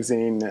they're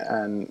using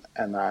and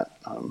that,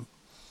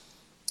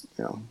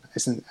 I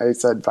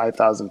said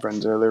 5,000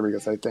 friends earlier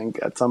because I think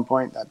at some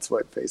point that's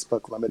what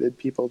Facebook limited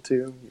people to.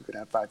 You could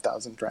have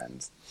 5,000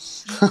 friends.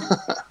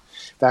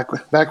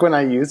 Back when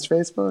I used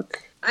Facebook.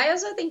 I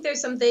also think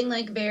there's something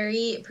like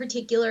very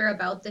particular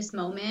about this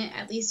moment,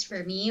 at least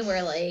for me,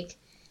 where like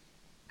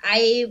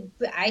I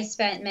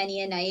spent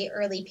many a night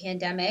early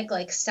pandemic,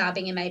 like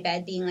sobbing in my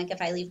bed being like,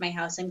 if I leave my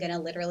house, I'm going to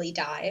literally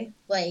die.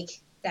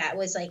 Like that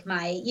was like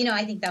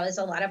I think that was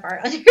a lot of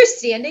our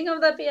understanding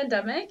of the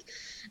pandemic.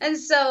 And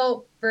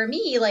so for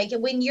me, like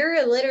when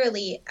you're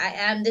literally,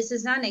 this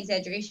is not an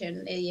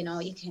exaggeration,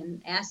 you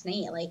can ask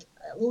Nate, like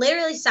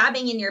literally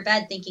sobbing in your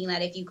bed thinking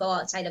that if you go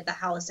outside of the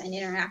house and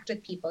interact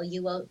with people,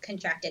 you will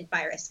contract a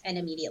virus and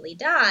immediately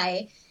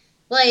die.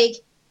 Like,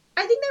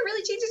 I think that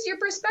really changes your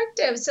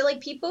perspective. So like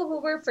people who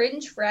were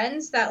fringe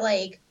friends that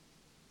like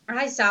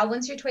I saw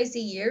once or twice a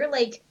year,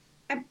 like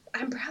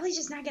I'm probably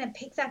just not going to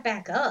pick that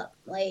back up.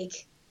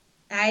 Like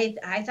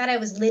I thought I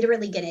was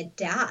literally going to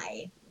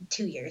die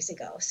 2 years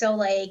ago. So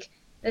like,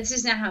 that's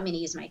just not how I'm going to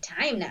use my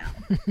time now.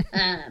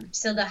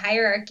 So the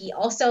hierarchy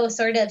also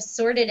sort of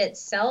sorted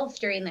itself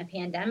during the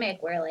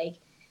pandemic where like,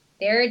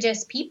 there are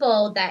just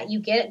people that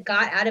you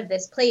got out of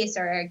this place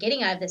or are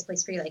getting out of this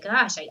place where you're like,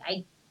 gosh,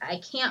 I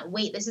can't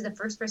wait. This is the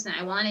first person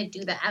I want to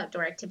do the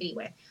outdoor activity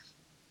with.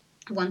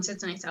 Once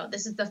it's nice out.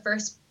 These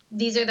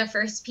are the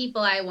first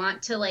people I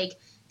want to like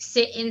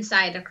sit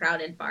inside a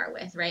crowded bar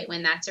with, right?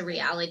 When that's a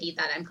reality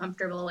that I'm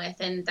comfortable with.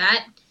 And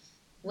that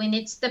when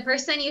it's the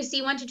person you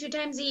see 1 to 2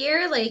 times a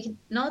year, like,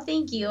 no,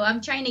 thank you.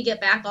 I'm trying to get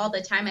back all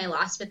the time I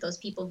lost with those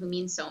people who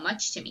mean so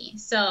much to me.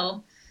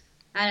 So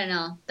I don't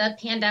know. The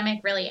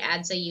pandemic really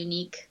adds a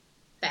unique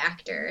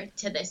factor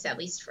to this, at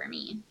least for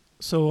me.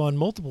 So on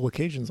multiple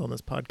occasions on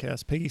this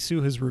podcast, Peggy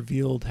Sue has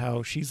revealed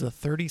how she's a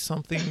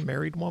 30-something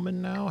married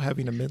woman now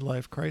having a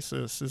midlife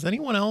crisis. Is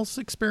anyone else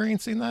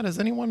experiencing that? Has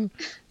anyone,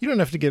 you don't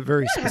have to get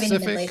very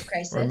specific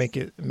or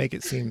make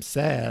it seem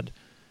sad,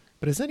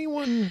 but has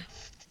anyone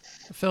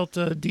felt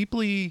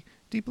deeply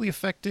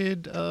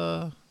affected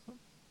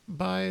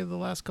by the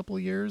last couple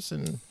of years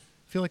and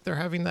feel like they're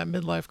having that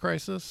midlife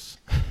crisis?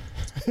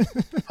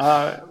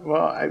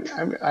 Well,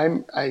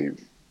 I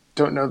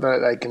don't know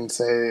that I can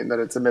say that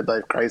it's a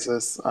midlife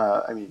crisis.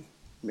 I mean,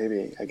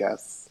 maybe, I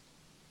guess.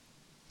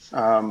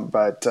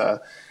 But I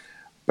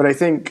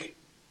think,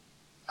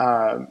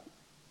 well,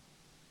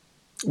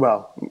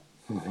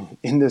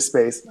 in this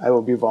space, I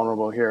will be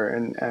vulnerable here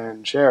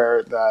and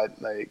share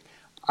that, like,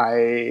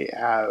 I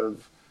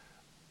have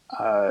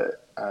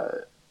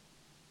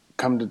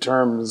come to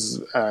terms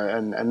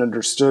and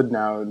understood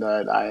now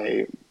that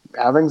I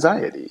have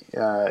anxiety.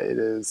 It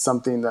is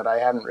something that I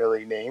hadn't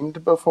really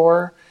named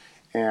before.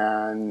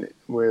 And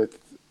with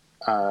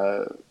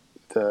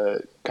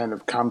the kind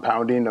of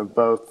compounding of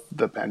both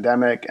the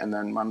pandemic and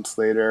then months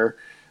later,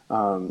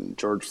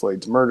 George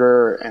Floyd's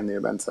murder and the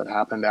events that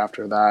happened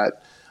after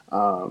that,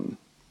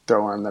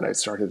 throw on that I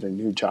started a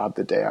new job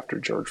the day after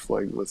George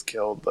Floyd was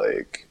killed.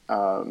 Like,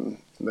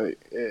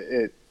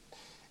 it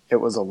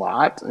was a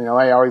lot.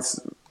 I always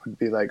would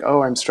be like,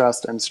 oh, I'm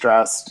stressed, but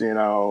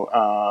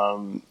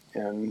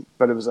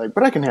it was like,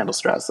 but I can handle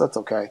stress. That's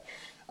okay.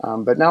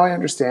 But now I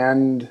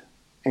understand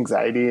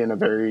anxiety in a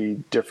very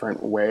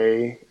different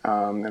way,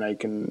 and I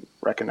can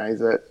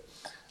recognize it.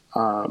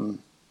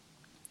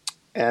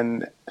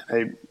 And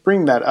I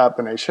bring that up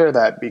and I share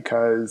that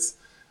because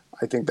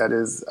I think that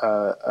is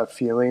a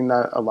feeling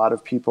that a lot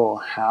of people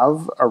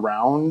have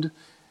around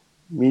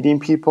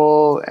meeting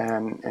people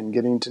and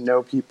getting to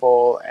know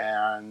people.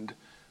 And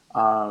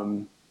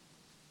on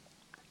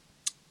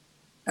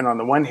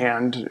the one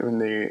hand, in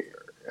the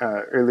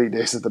early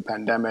days of the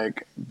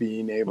pandemic,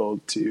 being able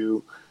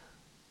to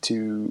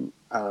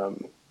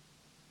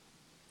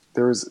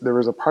there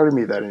was a part of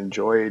me that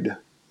enjoyed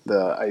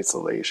the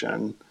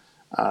isolation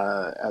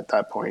at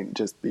that point,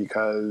 just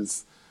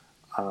because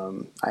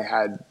I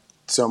had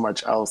so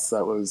much else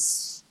that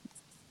was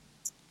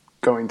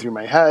going through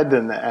my head,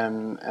 and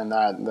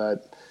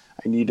that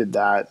I needed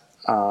that.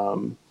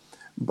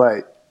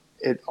 But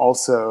it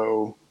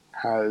also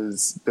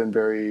has been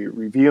very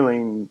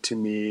revealing to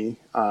me,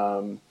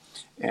 and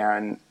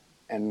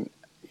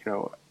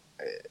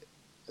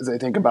as I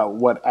think about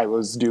what I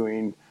was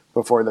doing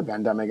before the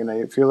pandemic, and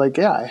I feel like,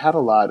 yeah, I had a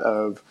lot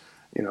of,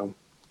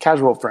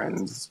 casual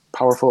friends,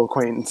 powerful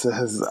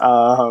acquaintances,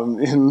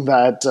 in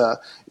that, I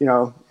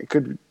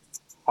could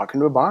walk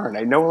into a bar and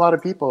I know a lot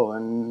of people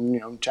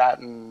and, chat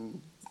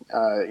and,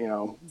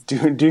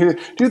 do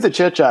the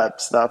chit chat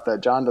stuff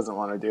that John doesn't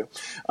want to do.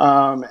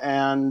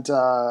 And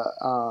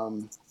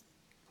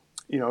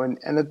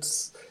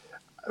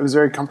I was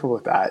very comfortable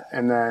with that.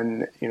 And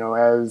then,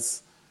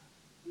 as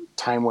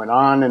time went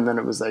on, and then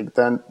it was like,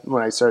 then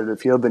when I started to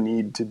feel the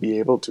need to be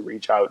able to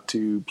reach out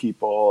to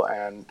people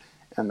and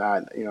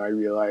that, I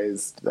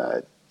realized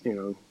that,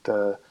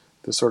 the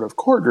sort of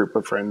core group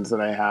of friends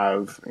that I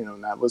have,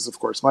 and that was of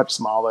course much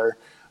smaller,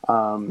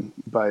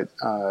 but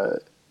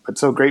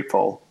so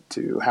grateful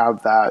to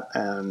have that.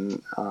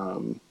 And,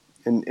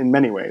 in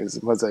many ways,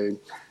 was a,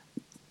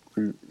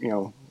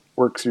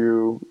 work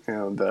through,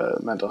 the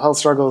mental health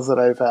struggles that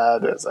I've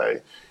had as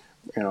I,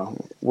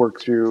 work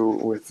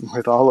through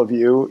with all of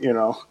you,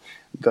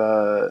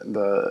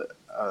 the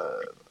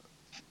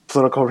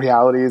political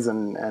realities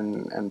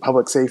and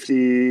public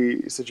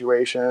safety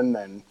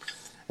situation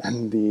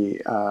and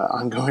the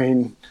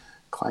ongoing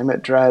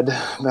climate dread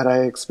that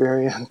I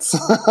experience.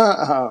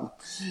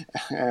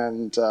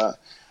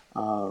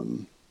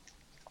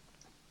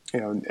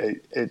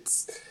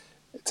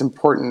 it's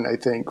important, I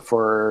think,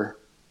 for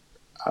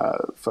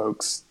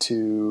folks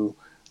to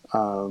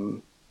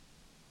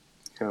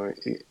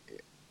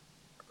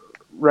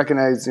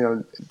recognize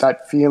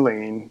that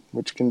feeling,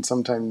 which can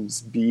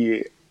sometimes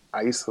be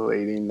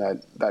isolating.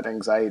 That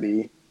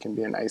anxiety can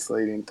be an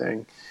isolating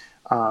thing.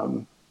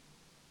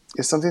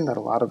 Is something that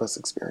a lot of us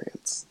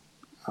experience,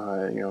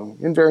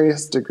 in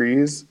various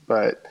degrees,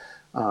 but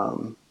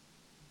that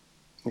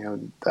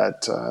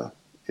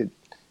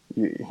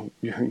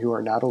you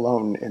are not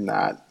alone in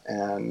that,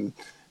 and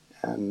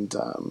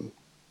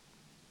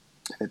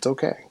it's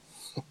okay.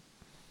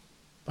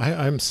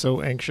 I'm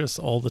so anxious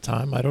all the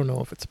time. I don't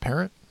know if it's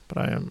apparent, but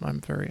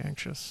I'm very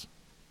anxious.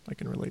 I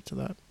can relate to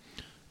that.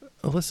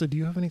 Alyssa, do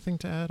you have anything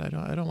to add?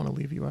 I don't want to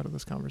leave you out of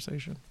this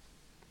conversation.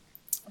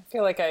 I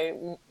feel like I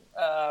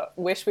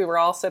wish we were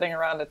all sitting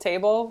around a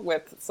table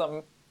with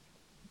some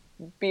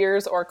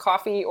beers or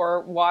coffee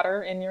or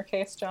water in your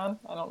case, John.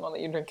 I don't know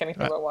that you drink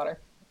anything but water.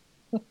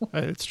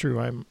 It's true.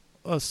 I'm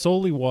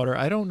solely water.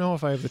 I don't know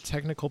if I have the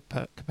technical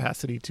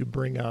capacity to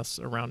bring us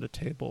around a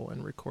table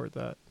and record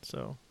that.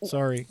 So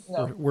sorry,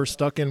 no. we're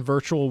stuck in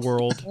virtual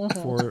world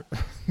for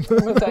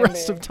the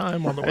rest of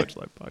time on the Wedge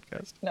Life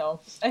podcast.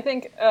 No, I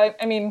think,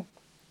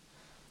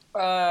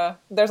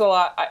 there's a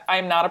lot.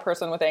 I'm not a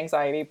person with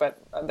anxiety, but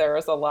there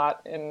is a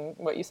lot in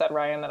what you said,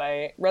 Ryan, that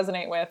I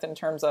resonate with in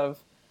terms of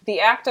the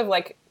act of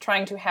like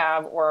trying to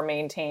have or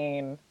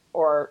maintain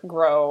or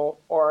grow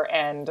or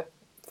end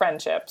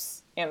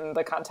friendships in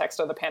the context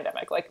of the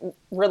pandemic. Like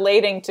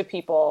relating to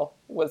people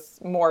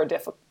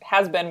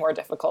has been more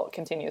difficult,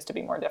 continues to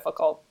be more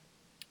difficult.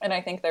 And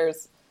I think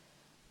there's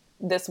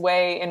this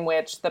way in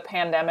which the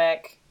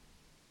pandemic,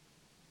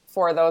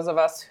 for those of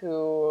us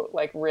who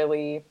like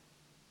really,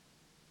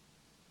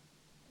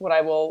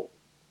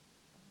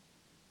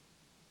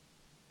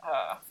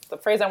 the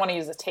phrase I want to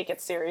use is take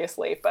it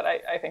seriously, but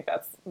I think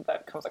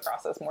that comes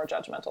across as more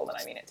judgmental than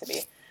I mean it to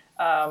be.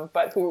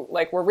 But who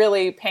like we're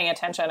really paying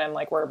attention and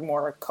like we're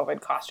more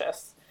COVID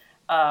cautious.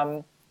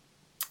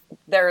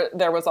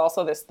 There was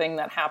also this thing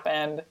that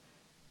happened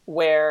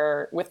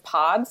where with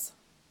pods,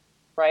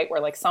 right?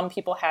 Where like some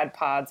people had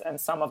pods and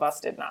some of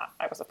us did not.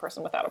 I was a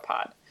person without a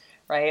pod,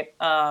 right?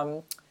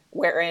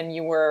 Wherein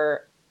you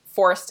were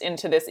forced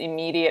into this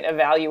immediate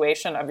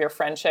evaluation of your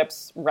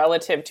friendships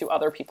relative to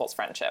other people's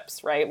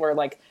friendships, right? Where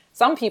like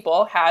some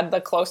people had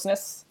the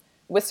closeness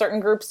with certain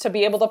groups to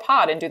be able to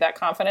pod and do that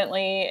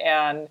confidently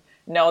and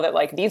know that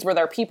like these were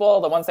their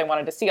people, the ones they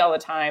wanted to see all the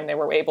time. They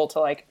were able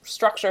to like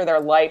structure their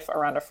life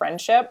around a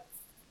friendship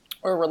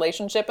or a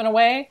relationship in a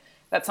way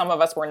that some of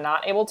us were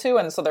not able to.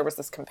 And so there was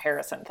this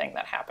comparison thing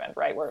that happened,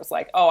 right? Where it was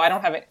like, oh, I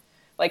don't have it.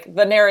 Like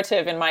the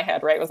narrative in my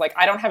head, right, was like,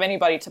 I don't have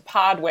anybody to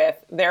pod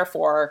with,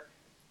 therefore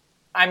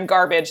I'm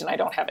garbage and I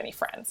don't have any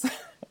friends,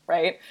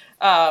 right?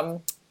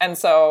 And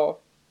so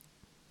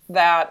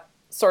that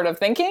sort of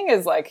thinking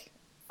is like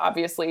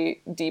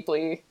obviously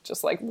deeply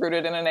just like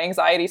rooted in an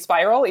anxiety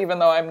spiral, even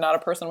though I'm not a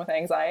person with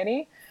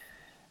anxiety.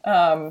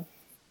 So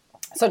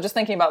just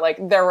thinking about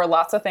like, there were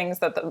lots of things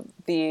that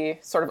the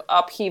sort of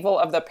upheaval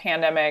of the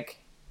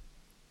pandemic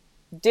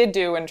did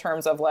do in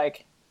terms of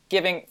like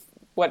giving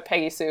what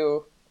Peggy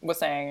Sue was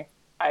saying,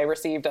 I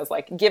received as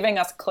like giving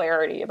us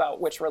clarity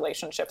about which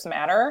relationships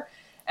matter.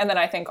 And then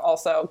I think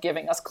also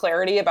giving us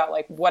clarity about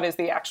like what is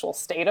the actual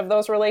state of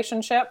those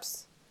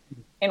relationships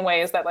in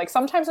ways that like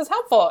sometimes is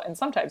helpful and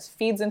sometimes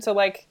feeds into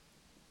like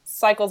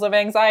cycles of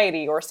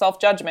anxiety or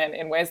self-judgment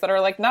in ways that are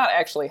like not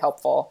actually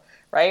helpful,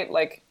 right?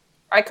 Like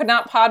I could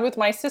not pod with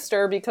my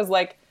sister because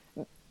like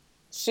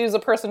she was a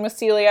person with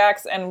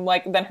celiacs and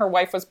like then her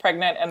wife was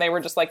pregnant and they were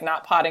just like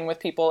not podding with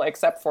people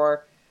except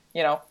for,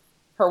 you know,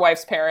 her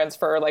wife's parents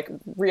for like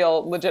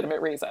real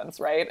legitimate reasons,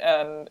 right?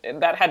 And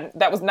that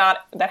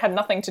had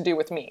nothing to do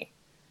with me.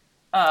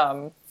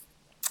 And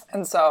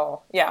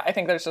so, yeah, I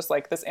think there's just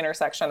like this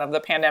intersection of the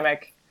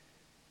pandemic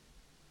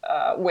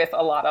with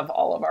a lot of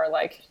all of our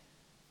like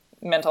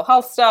mental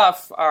health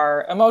stuff,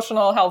 our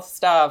emotional health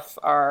stuff,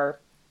 our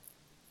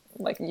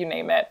like you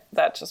name it,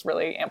 that just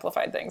really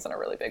amplified things in a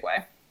really big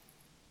way.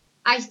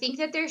 I think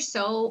that there's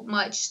so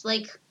much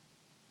like,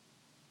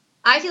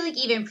 I feel like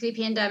even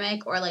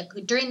pre-pandemic or like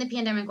during the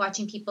pandemic,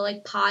 watching people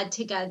like pod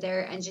together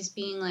and just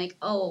being like,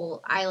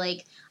 oh, I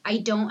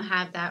don't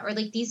have that. Or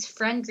like these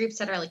friend groups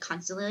that are like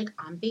constantly like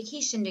on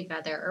vacation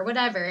together or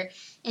whatever.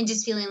 And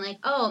just feeling like,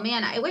 oh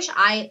man, I wish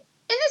and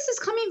this is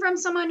coming from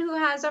someone who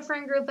has a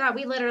friend group that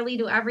we literally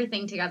do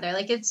everything together.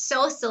 Like it's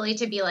so silly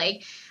to be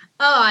like,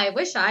 oh, I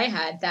wish I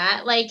had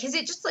that. Like, cause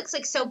it just looks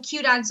like so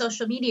cute on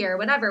social media or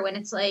whatever when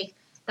it's like,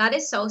 that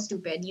is so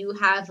stupid. You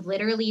have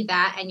literally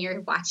that and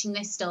you're watching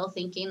this still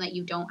thinking that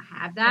you don't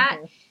have that.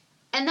 Mm-hmm.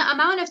 And the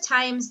amount of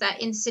times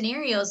that in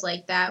scenarios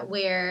like that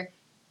where,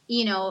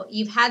 you know,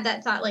 you've had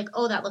that thought like,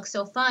 oh, that looks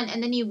so fun.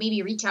 And then you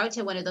maybe reach out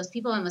to one of those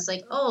people and was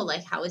like, oh,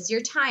 like, how was your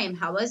time?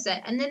 How was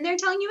it? And then they're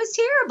telling you it's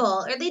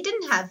terrible or they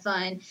didn't have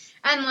fun.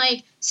 And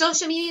like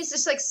social media is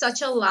just like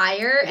such a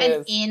liar.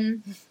 And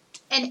in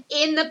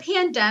the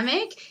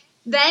pandemic,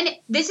 then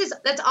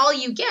that's all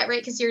you get, right?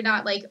 Because you're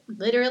not like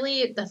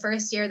literally the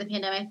first year of the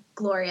pandemic,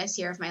 glorious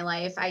year of my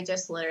life. I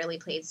just literally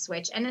played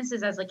Switch, and this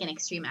is as like an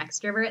extreme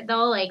extrovert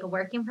though, like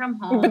working from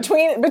home.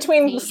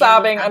 Between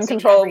sobbing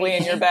uncontrollably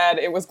in your bed,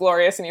 it was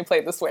glorious, and you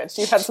played the Switch.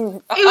 You had some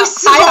it was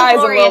so high highs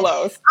glorious. and low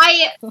lows.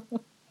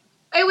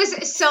 It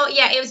was so,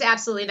 yeah, it was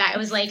absolutely that. It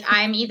was like,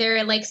 I'm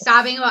either like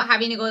sobbing about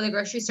having to go to the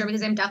grocery store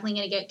because I'm definitely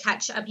going to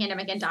catch a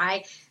pandemic and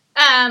die.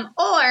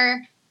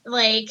 Or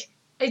like,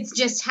 it's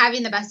just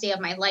having the best day of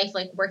my life,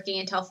 like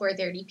working until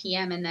 4:30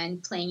 p.m. and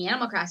then playing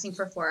Animal Crossing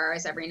for 4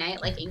 hours every night.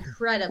 Like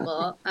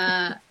incredible.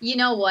 You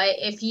know what?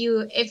 If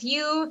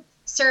you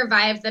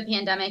survive the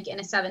pandemic in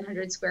a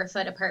 700 square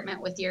foot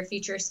apartment with your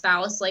future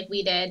spouse, like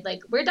we did,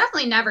 like we're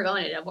definitely never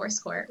going to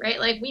divorce court, right?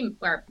 Like we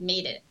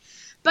made it.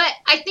 But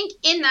I think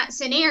in that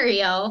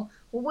scenario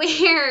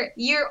where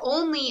your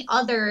only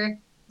other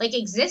like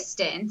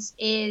existence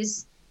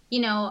is, you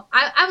know,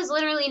 I was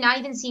literally not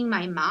even seeing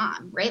my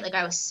mom, right? Like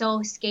I was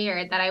so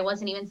scared that I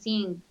wasn't even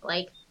seeing,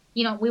 like,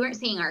 you know, we weren't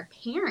seeing our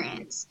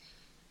parents.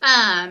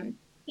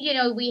 You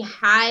know, we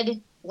had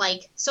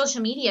like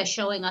social media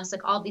showing us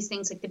like all these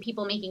things, like the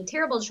people making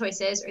terrible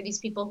choices or these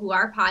people who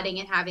are potting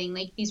and having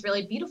like these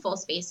really beautiful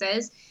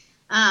spaces.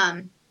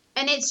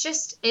 And it's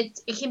just,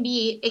 it can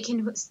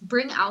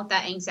bring out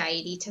that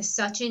anxiety to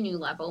such a new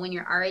level when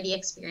you're already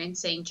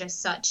experiencing just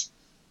such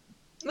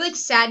like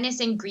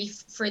sadness and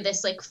grief for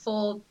this like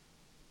full,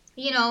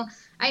 you know,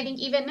 I think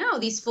even now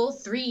these full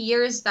 3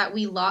 years that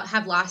we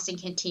have lost and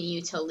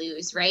continue to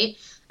lose, right?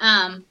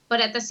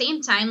 But at the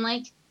same time,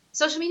 like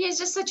social media is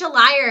just such a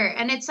liar,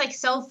 and it's like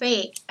so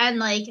fake, and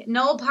like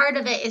no part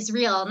of it is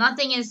real.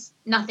 Nothing is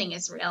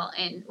real,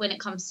 and when it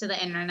comes to the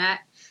internet.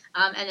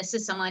 And this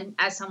is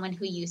someone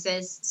who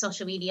uses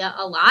social media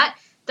a lot.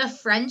 The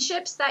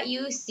friendships that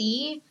you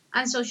see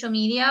on social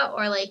media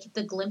or like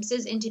the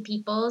glimpses into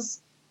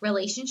people's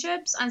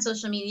relationships on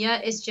social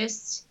media is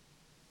just,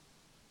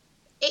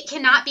 it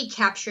cannot be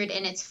captured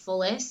in its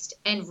fullest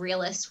and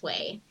realest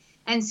way.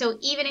 And so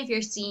even if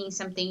you're seeing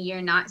something,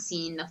 you're not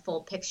seeing the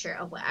full picture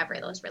of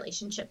whatever those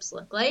relationships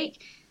look like.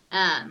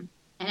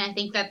 And I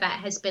think that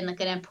has been like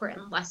an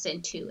important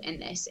lesson too in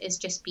this, is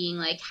just being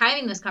like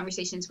having those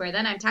conversations where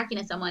then I'm talking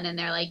to someone and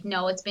they're like,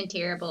 no, it's been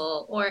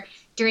terrible. Or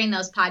during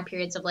those pod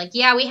periods of like,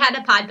 yeah, we had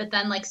a pod, but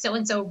then like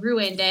so-and-so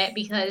ruined it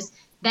because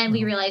then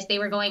we realized they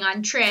were going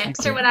on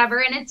trips or whatever.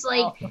 And it's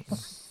like,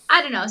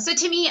 I don't know. So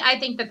to me, I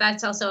think that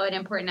that's also an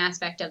important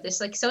aspect of this.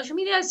 Like social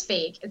media is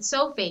fake. It's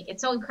so fake.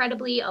 It's so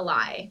incredibly a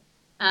lie.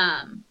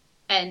 And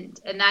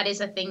that is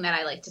a thing that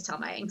I like to tell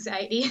my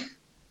anxiety.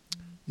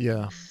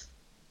 Yeah.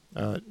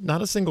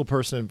 Not a single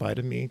person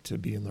invited me to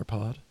be in their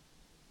pod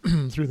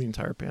through the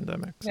entire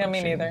pandemic. So yeah,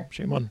 me neither.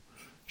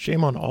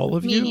 Shame on all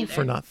of Me you neither.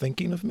 for not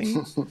thinking of me,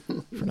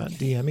 for not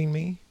DMing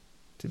me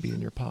to be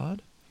in your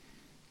pod.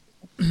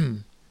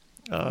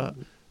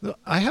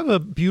 I have a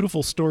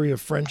beautiful story of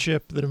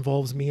friendship that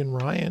involves me and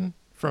Ryan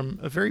from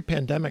a very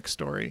pandemic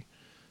story.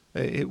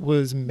 It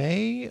was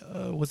May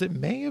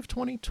of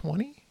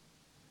 2020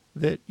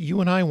 that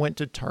you and I went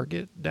to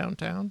Target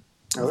downtown?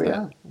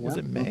 Was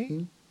it May?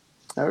 Mm-hmm.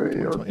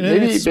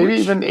 Maybe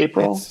even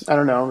April. I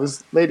don't know. It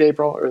was late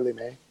April, early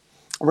May.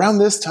 Around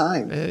this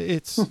time.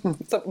 It's so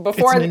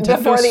before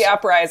the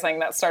uprising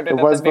that started.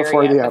 It was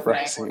before the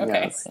uprising.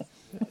 Okay. Yes.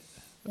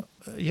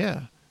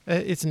 Yeah,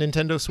 it's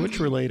Nintendo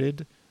Switch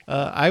related.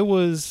 I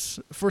was,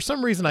 for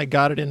some reason, I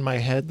got it in my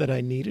head that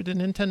I needed a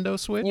Nintendo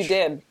Switch. You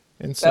did.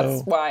 And so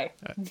that's why.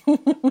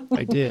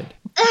 I did,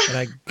 and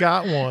I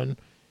got one,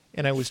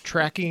 and I was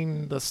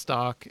tracking the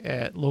stock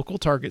at local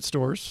Target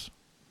stores.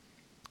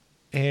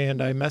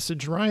 And I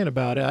messaged Ryan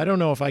about it. I don't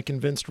know if I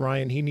convinced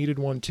Ryan he needed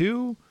one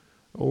too,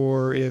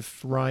 or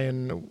if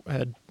Ryan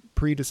had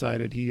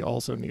pre-decided he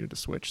also needed a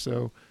Switch.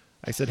 So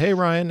I said, hey,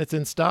 Ryan, it's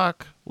in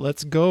stock.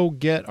 Let's go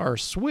get our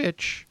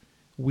Switch.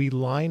 We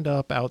lined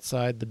up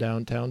outside the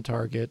downtown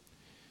Target.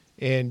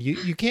 And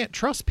you can't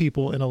trust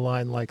people in a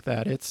line like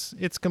that.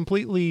 It's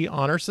completely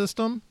honor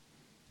system.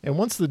 And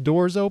once the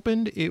doors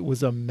opened, it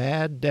was a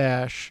mad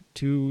dash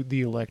to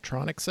the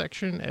electronics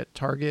section at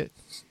Target.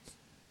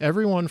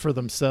 Everyone for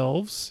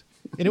themselves.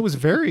 And it was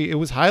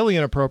highly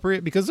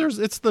inappropriate because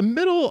it's the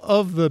middle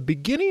of the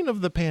beginning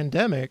of the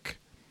pandemic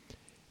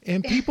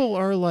and people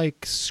are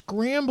like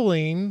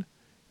scrambling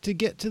to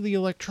get to the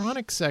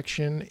electronics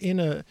section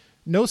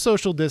no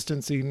social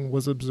distancing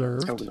was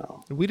observed. Oh,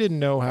 no. We didn't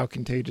know how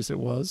contagious it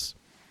was.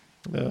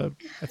 I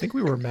think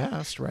we were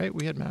masked, right?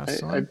 We had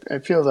masks on. I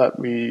feel that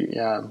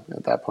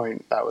at that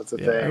point, that was the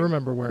thing. I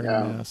remember wearing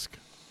a mask.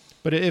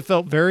 But it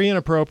felt very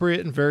inappropriate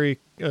and very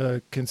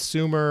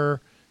consumerist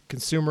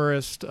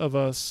of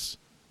us,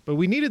 but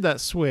we needed that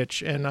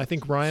Switch, and I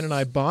think Ryan and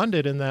I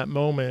bonded in that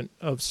moment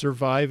of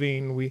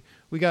surviving. We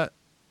got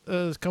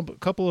a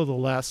couple of the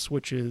last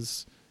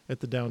Switches at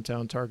the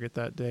downtown Target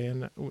that day,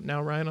 and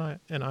now Ryan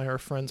and I are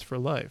friends for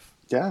life.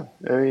 Yeah,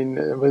 I mean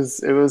it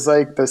was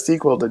like the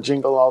sequel to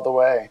Jingle All the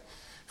Way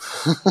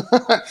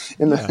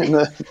in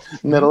the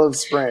middle of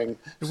spring.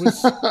 It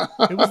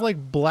was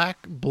like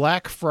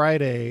Black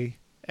Friday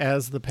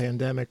as the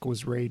pandemic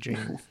was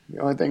raging. The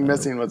only thing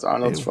missing was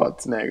Arnold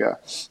Schwarzenegger.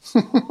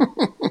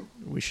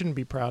 We shouldn't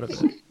be proud of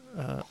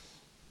it.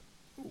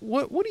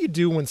 What do you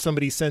do when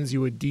somebody sends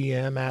you a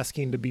DM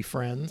asking to be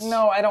friends?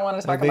 No, I don't want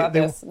to talk about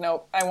this.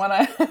 Nope. I want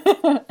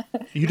to...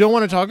 You don't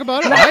want to talk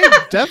about it?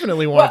 I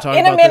definitely want to talk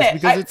about this. In a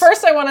this. minute.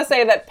 First, I want to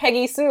say that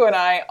Peggy Sue and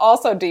I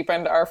also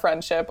deepened our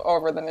friendship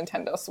over the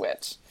Nintendo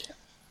Switch.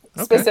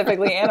 Okay.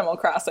 Specifically Animal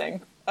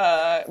Crossing.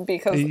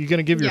 Because... Are you going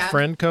to give your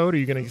friend code? Are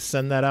you going to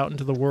send that out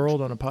into the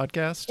world on a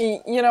podcast?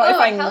 You know,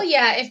 hell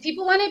yeah. If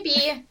people want to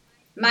be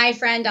my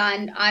friend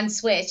on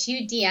Switch,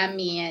 you DM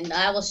me and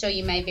I will show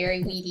you my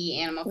very weedy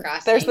Animal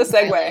Crossing. There's the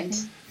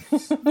segue.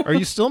 Are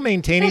you still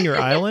maintaining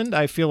your island?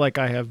 I feel like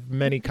I have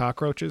many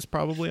cockroaches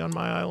probably on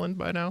my island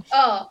by now.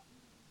 Oh,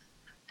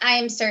 I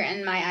am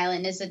certain my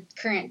island is a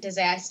current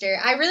disaster.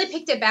 I really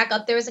picked it back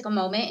up. There was like a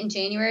moment in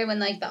January when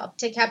like the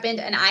uptick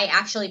happened and I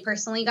actually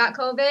personally got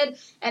COVID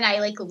and I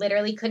like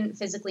literally couldn't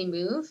physically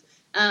move.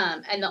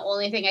 And the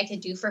only thing I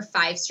could do for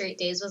 5 straight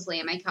days was lay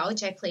on my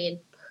couch. I played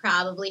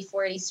probably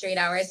 40 straight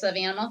hours of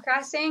Animal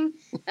Crossing,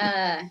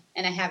 and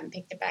I haven't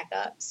picked it back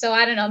up. So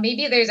I don't know,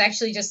 maybe there's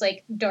actually just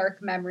like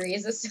dark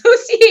memories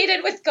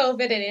associated with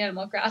COVID and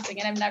Animal Crossing,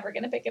 and I'm never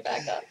going to pick it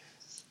back up.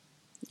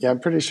 Yeah,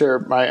 I'm pretty sure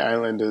my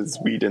island is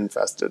weed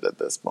infested at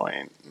this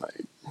point.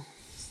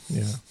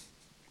 Yeah.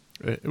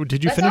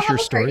 Did you finish your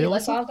story,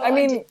 Alyssa? I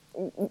mean,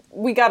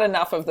 we got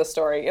enough of the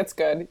story. It's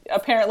good.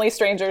 Apparently,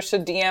 strangers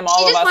should DM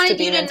all of us to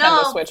be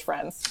Nintendo Switch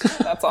friends.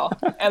 That's all.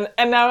 And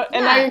now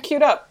you're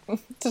queued up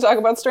to talk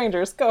about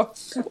strangers. Go.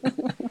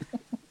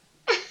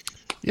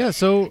 Yeah.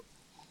 So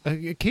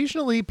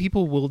occasionally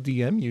people will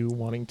DM you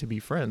wanting to be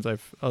friends.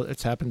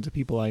 It's happened to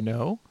people I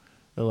know.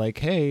 They're like,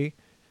 hey,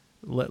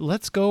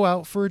 let's go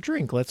out for a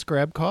drink. Let's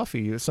grab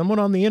coffee. Someone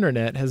on the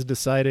internet has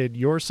decided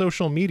your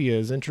social media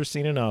is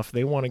interesting enough.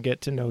 They want to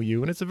get to know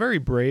you. And it's a very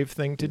brave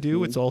thing to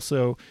do. It's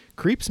also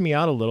creeps me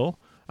out a little.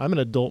 I'm an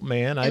adult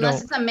man.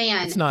 Unless it's a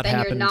man, it's not then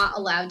happened. You're not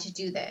allowed to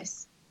do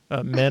this.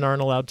 Men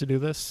aren't allowed to do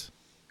this?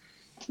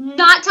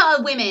 Not to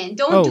women.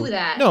 Don't do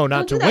that. No,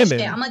 not Don't to do women.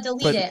 Shit. I'm going to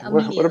delete it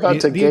immediately. What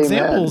about the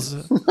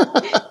examples?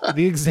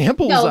 The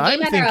examples I'm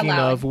thinking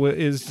of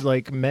is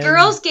like men.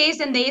 Girls, gays,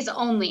 and theys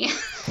only.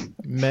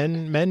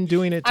 men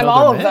doing it to I'm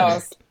other all men. of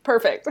those.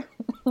 Perfect.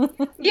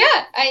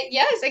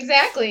 Yes,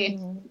 exactly.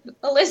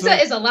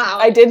 Alyssa is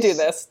allowed. I did do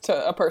this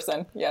to a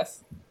person,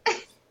 yes.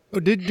 Oh,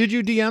 did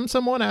you DM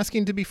someone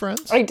asking to be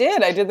friends? I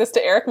did. I did this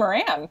to Eric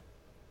Moran.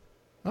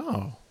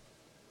 Oh.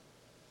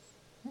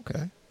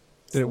 Okay.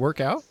 Did it work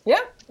out? Yeah.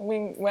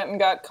 We went and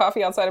got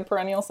coffee outside of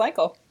Perennial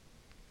Cycle.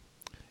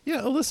 Yeah,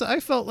 Alyssa, I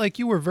felt like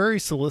you were very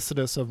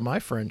solicitous of my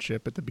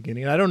friendship at the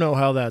beginning. I don't know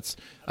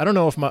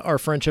if our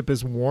friendship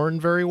is worn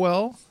very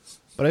well,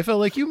 but I felt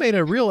like you made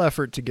a real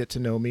effort to get to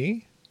know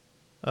me,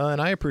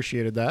 and I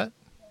appreciated that.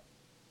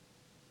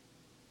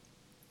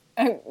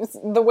 And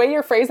the way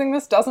you're phrasing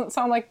this doesn't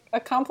sound like a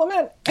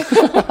compliment.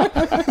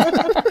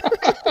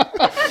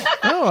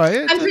 No,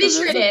 I'm pretty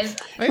sure it is.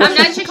 I'm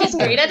not sure she's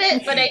great at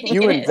it, but I think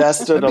you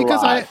invested a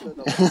lot.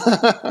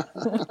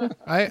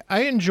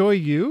 I enjoy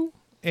you,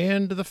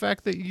 and the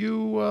fact that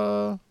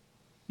you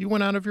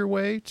went out of your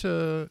way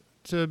to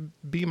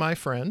be my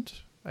friend,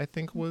 I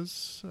think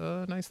was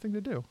a nice thing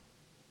to do.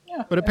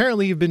 Yeah. But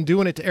apparently you've been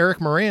doing it to Eric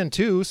Moran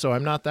too, so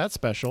I'm not that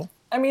special.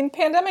 I mean,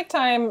 pandemic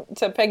time,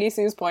 to Peggy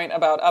Sue's point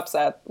about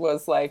upset,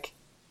 was like,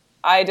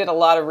 I did a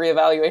lot of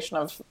reevaluation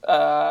of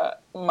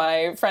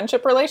my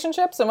friendship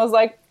relationships and was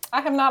like,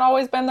 I have not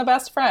always been the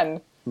best friend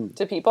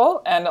to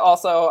people. And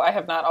also, I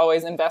have not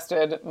always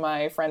invested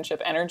my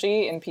friendship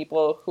energy in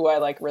people who I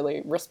like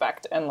really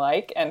respect and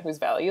like and whose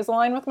values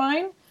align with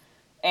mine.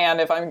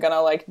 And if I'm going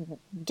to like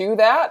do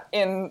that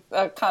in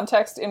a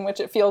context in which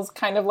it feels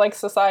kind of like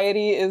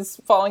society is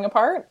falling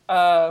apart,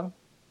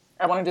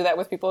 I want to do that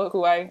with people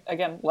who I,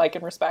 again, like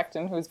and respect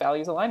and whose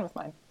values align with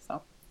mine.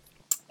 So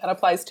that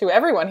applies to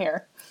everyone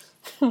here.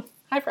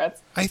 Hi, Freds.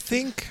 I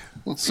think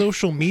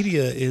social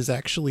media is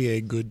actually a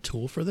good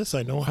tool for this.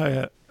 I know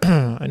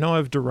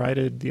I've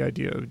derided the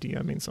idea of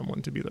DMing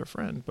someone to be their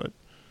friend, but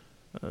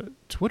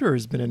Twitter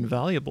has been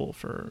invaluable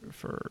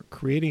for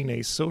creating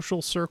a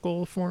social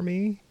circle for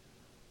me,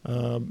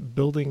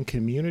 building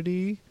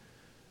community.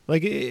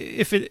 Like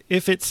if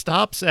it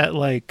stops at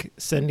like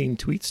sending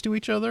tweets to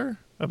each other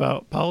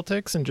about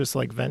politics and just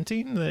like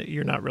venting, that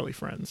you're not really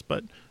friends.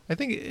 But I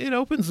think it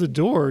opens the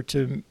door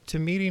to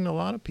meeting a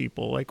lot of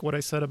people, like what I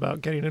said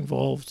about getting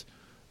involved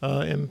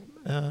in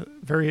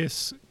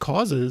various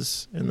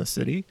causes in the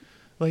city.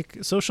 Like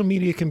social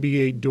media can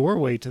be a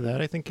doorway to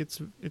that. I think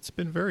it's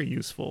been very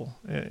useful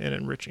and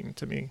enriching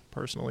to me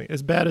personally,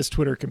 as bad as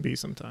Twitter can be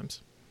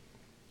sometimes.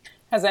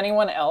 Has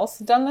anyone else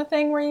done the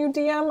thing where you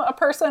DM a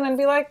person and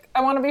be like,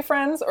 I want to be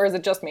friends, or is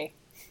it just me?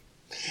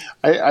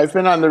 I've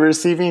been on the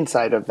receiving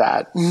side of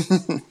that.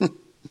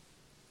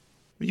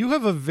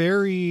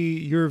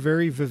 You're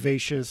very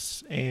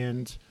vivacious,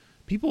 and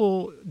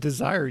people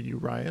desire you,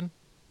 Ryan.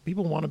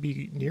 People want to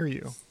be near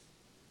you.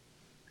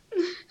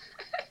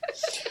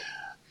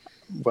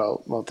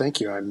 Well,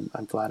 thank you.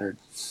 I'm flattered.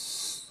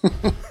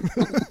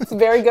 It's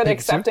very good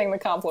accepting the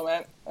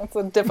compliment. It's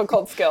a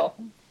difficult skill.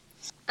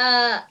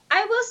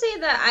 I will say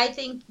that I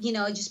think,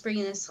 just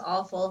bringing this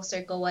all full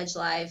circle, Wedge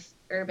Live,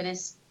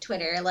 Urbanist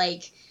Twitter,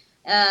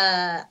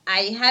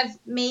 I have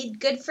made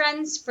good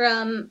friends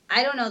from,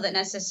 I don't know that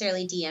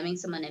necessarily DMing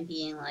someone and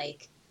being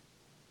like,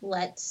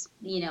 let's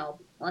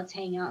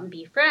hang out and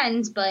be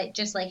friends, but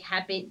just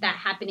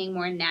happening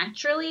more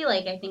naturally.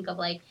 I think of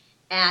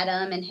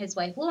Adam and his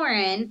wife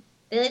Lauren.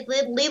 They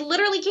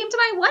literally came to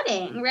my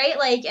wedding,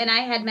 right? And I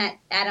had met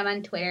Adam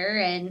on Twitter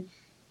and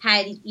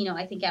had,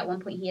 I think at one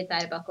point he had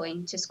thought about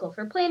going to school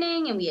for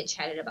planning, and we had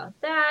chatted about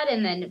that.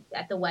 And then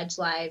at the Wedge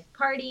Live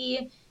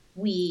party,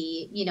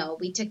 we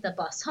took the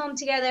bus home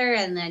together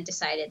and then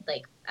decided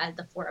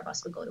the four of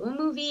us would go to a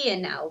movie,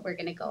 and now we're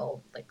going to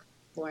go,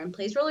 Lauren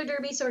plays roller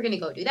derby, so we're going to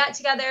go do that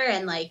together.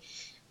 And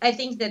I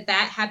think that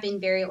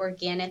happened very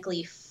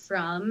organically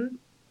from,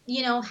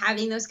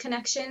 having those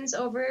connections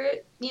over,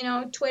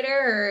 Twitter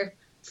or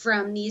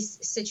from these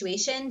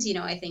situations.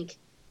 I think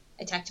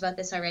I talked about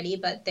this already,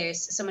 but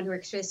there's someone who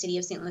works for the city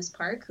of St. Louis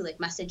Park who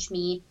messaged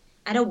me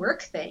at a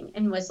work thing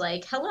and was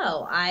like,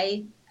 hello,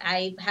 I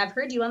have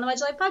heard you on the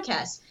Wedge Live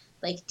podcast.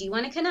 Do you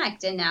want to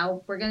connect? And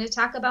now we're going to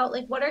talk about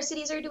what our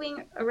cities are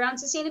doing around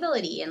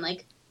sustainability. And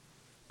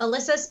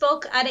Alyssa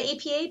spoke at an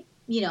APA,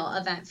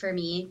 event for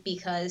me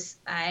because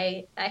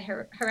I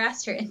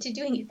harassed her into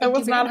doing it. It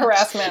was not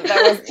harassment.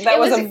 That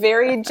was a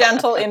very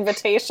gentle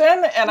invitation,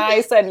 and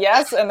I said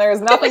yes, and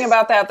there's nothing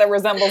about that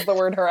resembles the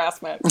word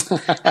harassment.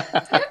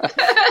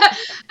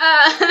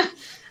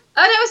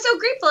 And I was so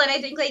grateful, and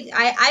I think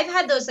I've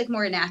had those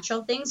more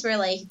natural things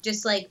where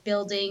just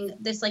building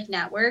this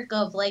network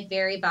of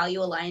very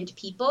value aligned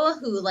people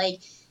who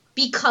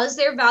because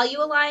they're value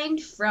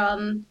aligned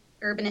from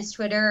Urbanist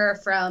Twitter or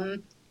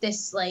from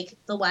this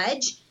the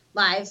Wedge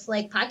Live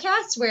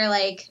podcast where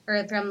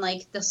or from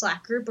the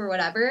Slack group or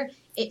whatever,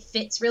 it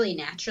fits really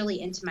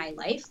naturally into my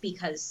life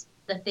because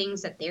the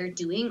things that they're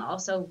doing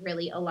also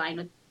really align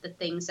with the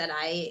things that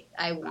I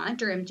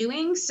want or am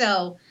doing.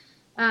 So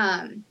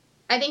I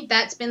think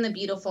that's been the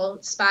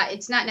beautiful spot.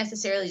 It's not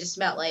necessarily just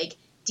about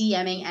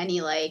DMing any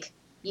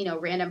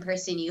random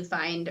person you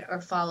find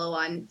or follow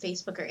on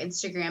Facebook or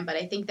Instagram, but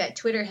I think that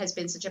Twitter has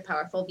been such a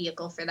powerful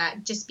vehicle for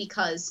that, just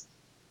because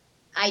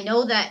I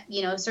know that,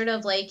 sort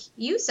of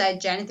you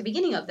said, Jen, at the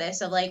beginning of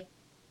this, of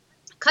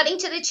cutting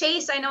to the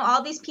chase. I know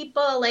all these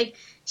people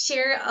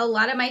share a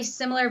lot of my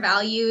similar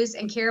values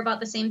and care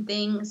about the same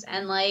things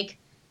and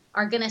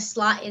are going to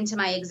slot into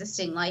my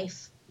existing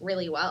life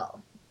really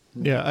well.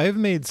 Yeah, I've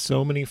made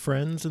so many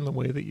friends in the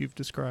way that you've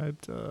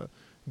described,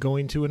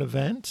 going to an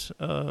event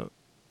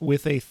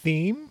with a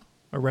theme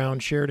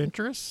around shared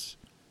interests,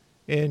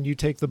 and you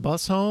take the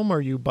bus home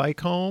or you bike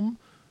home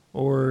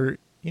or,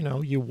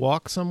 you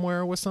walk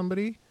somewhere with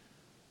somebody.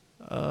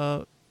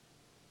 Don't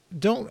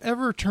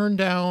ever turn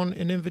down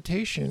an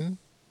invitation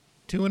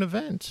to an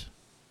event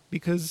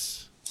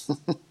because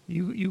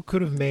you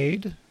could have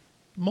made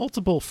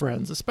multiple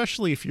friends,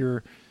 especially if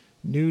you're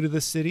new to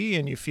the city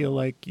and you feel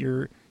like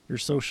your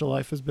social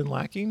life has been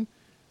lacking.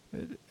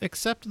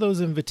 Accept those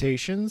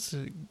invitations.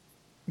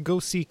 Go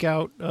seek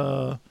out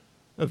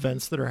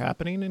events that are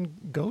happening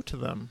and go to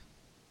them,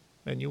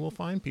 and you will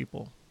find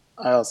people.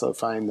 I also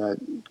find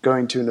that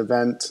going to an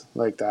event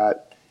like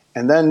that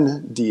and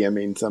then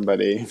DMing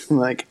somebody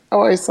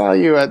oh, I saw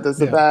you at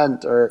this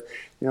event, or,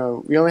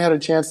 we only had a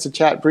chance to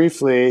chat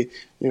briefly,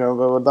 but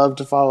would love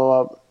to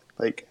follow up.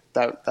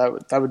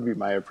 That would be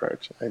my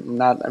approach. I'm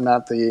not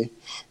the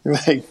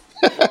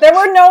There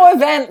were no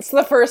events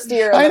the first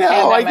year of the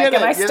pandemic,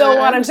 and I still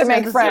wanted to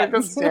make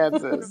friends.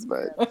 Circumstances,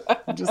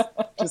 but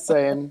just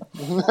saying,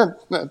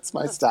 that's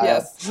my style.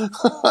 Yes,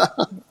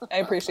 I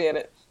appreciate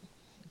it.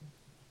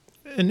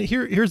 And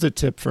here's a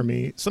tip for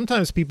me.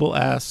 Sometimes people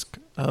ask,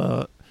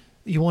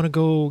 you want to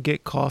go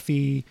get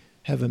coffee,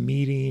 have a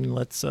meeting,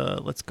 let's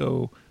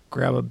go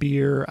grab a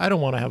beer. I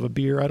don't want to have a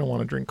beer. I don't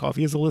want to drink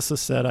coffee. As Alyssa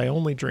said, I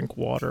only drink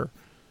water.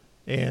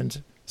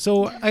 And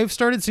so I've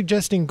started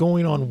suggesting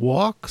going on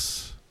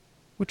walks,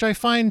 which I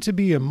find to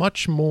be a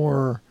much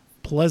more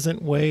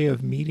pleasant way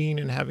of meeting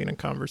and having a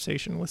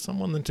conversation with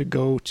someone than to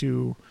go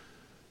to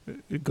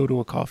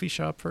a coffee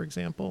shop, for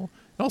example.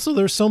 Also,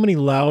 there's so many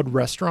loud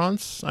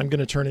restaurants. I'm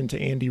going to turn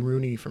into Andy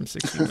Rooney from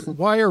 60 Minutes.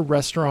 Why are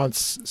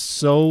restaurants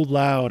so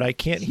loud? I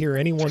can't hear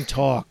anyone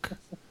talk.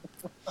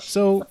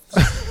 So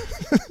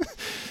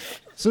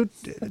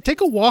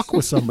take a walk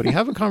with somebody.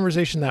 Have a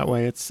conversation that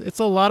way. It's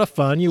a lot of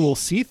fun. You will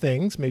see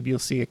things. Maybe you'll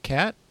see a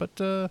cat.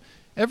 But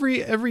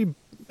every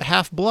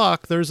half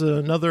block, there's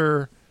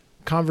another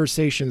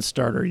conversation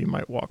starter you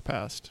might walk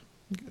past.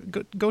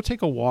 Go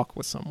take a walk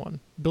with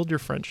someone. Build your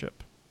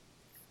friendship.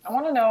 I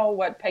want to know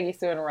what Peggy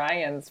Sue and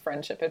Ryan's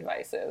friendship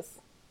advice is.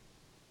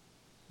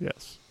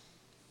 Yes.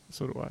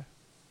 So do I.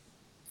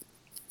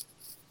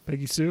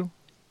 Peggy Sue?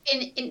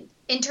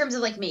 In terms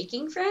of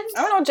making friends?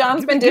 I don't know.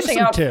 John's been dishing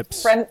out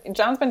tips.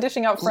 John's been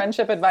dishing out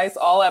friendship advice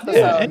all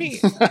episode.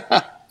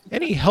 Yeah,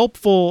 any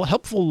helpful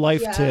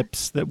life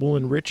tips that will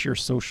enrich your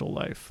social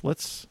life.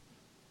 Let's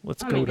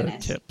go to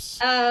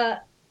tips.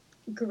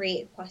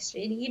 great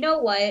question. You know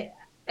what?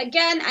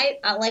 Again,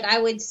 I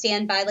would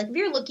stand by, like, if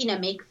you're looking to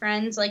make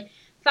friends, like,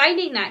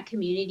 finding that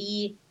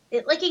community,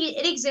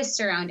 it exists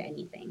around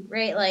anything,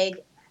 right?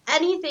 Like,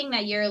 anything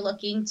that you're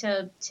looking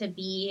to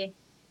be,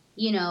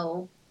 you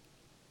know,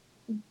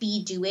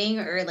 be doing,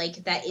 or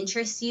like that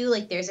interests you,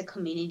 like there's a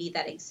community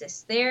that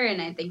exists there.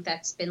 And I think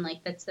that's been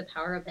like, that's the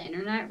power of the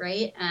internet,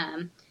 right?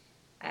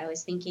 I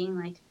was thinking,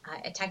 like,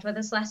 I talked about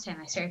this last time.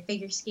 I started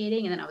figure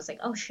skating, and then I was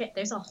like, oh shit,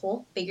 there's a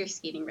whole figure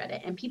skating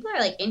Reddit, and people are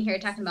like in here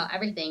talking about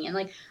everything. And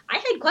like, I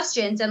had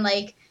questions, and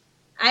like,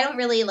 I don't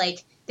really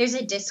like. There's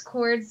a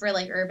Discord for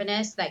like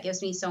urbanists that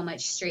gives me so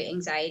much straight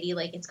anxiety.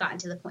 Like, it's gotten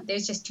to the point.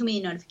 There's just too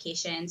many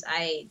notifications.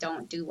 I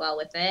don't do well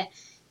with it.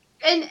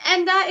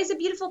 And that is a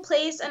beautiful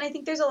place, and I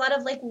think there's a lot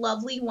of like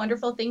lovely,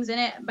 wonderful things in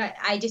it, but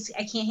I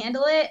can't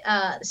handle it.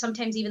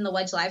 Sometimes even the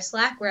Wedge Live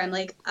Slack, where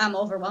I'm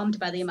overwhelmed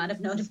by the amount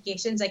of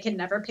notifications, I can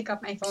never pick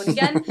up my phone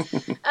again.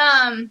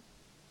 But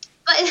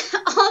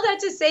all that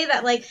to say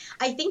that, like,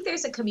 I think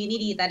there's a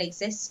community that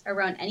exists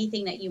around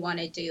anything that you want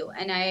to do,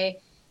 and I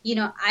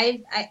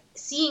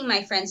seeing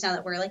my friends now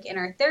that we're like in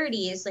our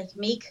 30s, like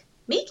make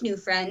new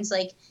friends,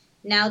 like.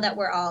 Now that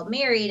we're all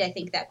married, I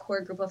think that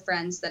core group of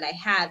friends that I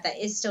have that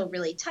is still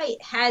really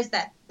tight has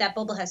that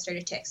bubble has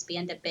started to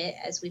expand a bit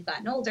as we've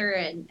gotten older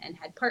and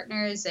had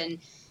partners and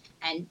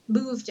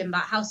moved and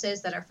bought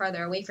houses that are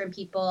farther away from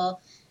people.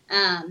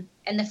 And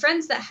the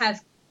friends that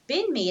have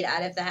been made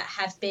out of that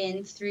have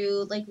been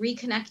through like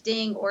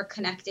reconnecting or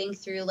connecting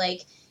through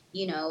like,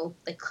 you know,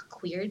 the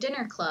queer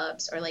dinner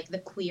clubs or like the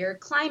queer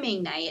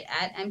climbing night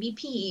at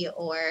MVP,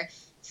 or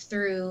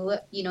through,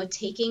 you know,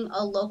 taking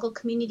a local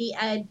community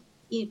ed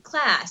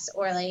class,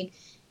 or like,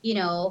 you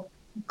know,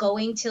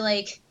 going to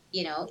like,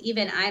 you know,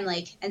 even I'm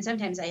like, and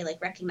sometimes I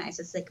like recognize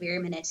it's like very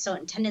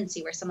Minnesotan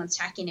tendency where someone's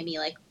talking to me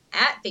like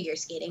at figure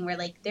skating, where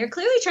like they're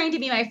clearly trying to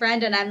be my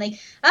friend, and I'm like,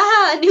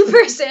 a new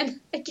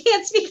person, I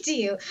can't speak to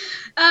you.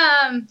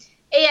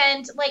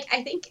 And like,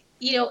 I think,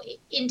 you know,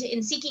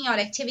 in seeking out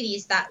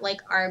activities that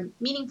like are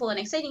meaningful and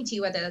exciting to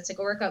you, whether that's like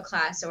a workout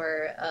class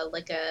or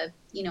like a,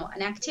 you know,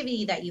 an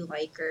activity that you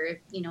like, or,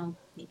 you know,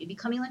 maybe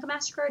becoming like a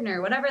master gardener,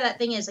 or whatever that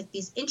thing is, like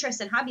these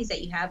interests and hobbies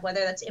that you have,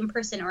 whether that's in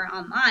person or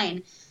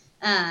online.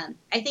 I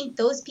think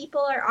those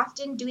people are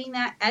often doing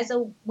that as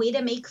a way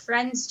to make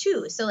friends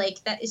too. So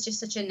like, that is just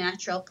such a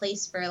natural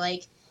place for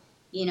like,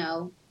 you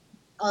know,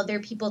 other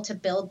people to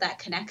build that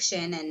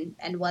connection,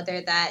 and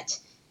whether that,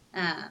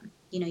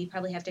 you know, you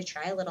probably have to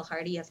try a little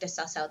harder. You have to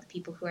suss out the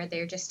people who are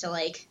there just to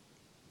like,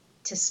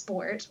 to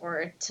sport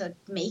or to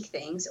make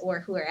things, or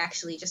who are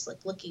actually just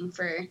like looking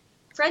for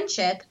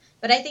friendship.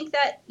 But I think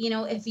that, you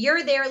know, if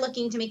you're there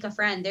looking to make a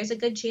friend, there's a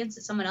good chance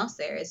that someone else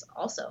there is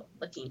also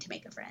looking to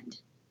make a friend.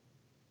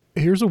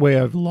 Here's a way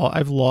I've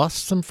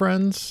lost some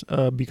friends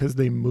because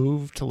they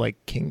moved to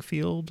like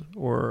Kingfield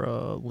or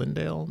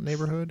Lindale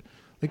neighborhood.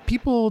 Like,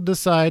 people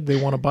decide they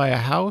want to buy a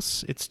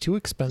house. It's too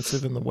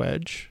expensive in the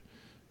Wedge,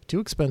 too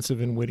expensive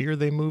in Whittier.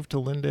 They move to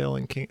Lindale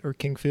and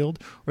Kingfield,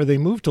 or they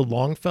move to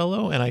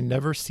Longfellow, and I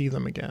never see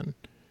them again.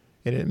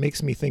 And it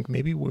makes me think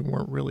maybe we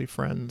weren't really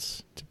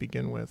friends to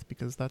begin with,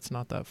 because that's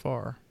not that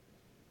far.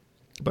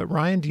 But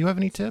Ryan, do you have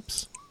any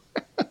tips?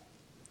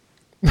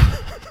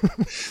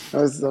 That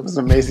was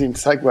an amazing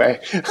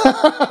segue.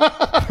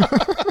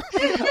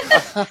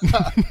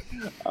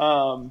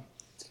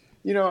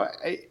 You know,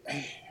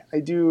 I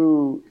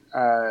do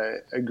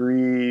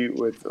agree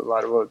with a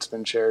lot of what's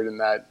been shared, in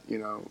that, you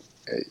know,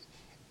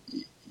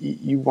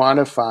 you want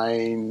to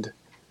find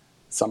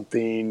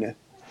something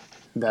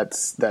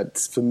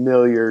that's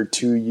familiar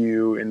to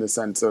you, in the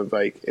sense of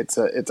like, it's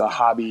a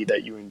hobby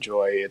that you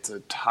enjoy, it's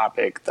a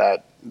topic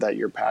that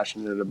you're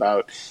passionate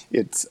about,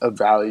 it's a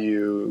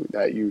value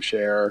that you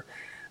share.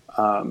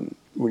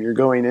 When you're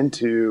going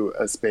into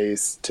a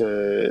space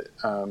to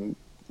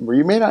where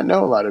you may not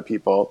know a lot of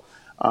people,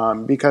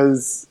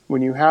 because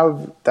when you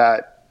have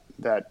that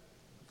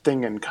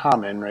thing in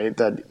common, right,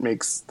 that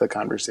makes the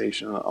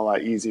conversation a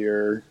lot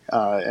easier.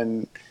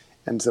 And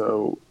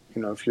so,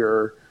 you know, if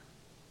you're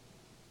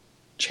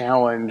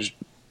challenged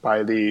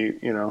by the,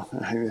 you know,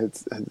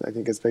 I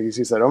think as Peggy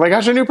Sue said, oh my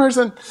gosh, a new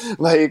person,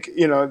 like,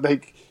 you know,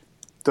 like,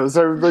 those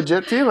are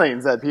legit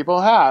feelings that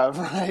people have,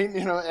 right?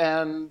 You know,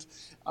 and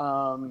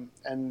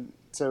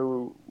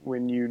so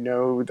when you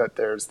know that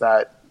there's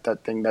that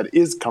thing that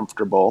is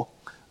comfortable,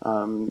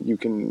 you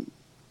can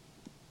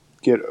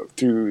get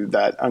through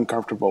that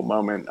uncomfortable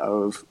moment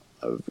of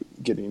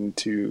getting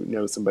to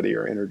know somebody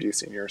or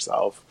introducing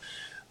yourself.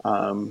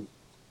 And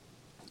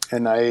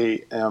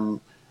I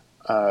am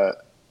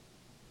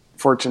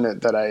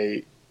fortunate that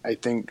I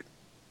think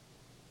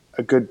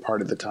a good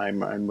part of the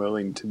time I'm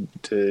willing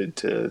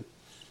to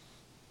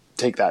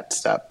take that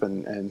step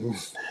and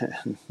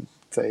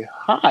say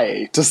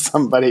hi to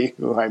somebody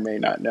who I may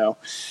not know.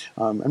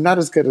 I'm not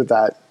as good at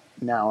that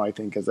now, I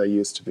think, as I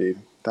used to be.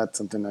 That's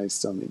something I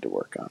still need to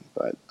work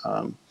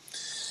on.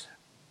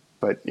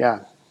 But yeah,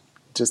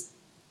 just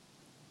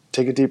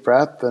take a deep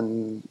breath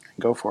and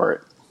go for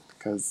it,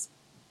 because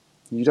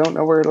you don't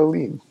know where it'll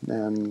lead.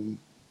 And,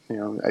 you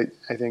know,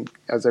 I think,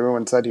 as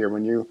everyone said here,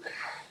 when you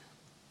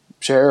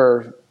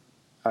share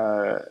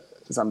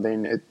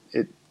something,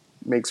 it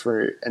makes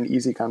for an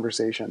easy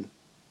conversation.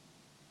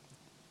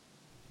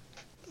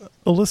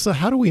 Alyssa,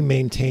 how do we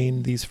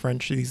maintain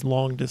these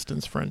long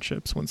distance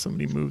friendships when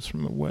somebody moves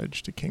from the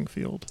Wedge to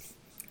Kingfield?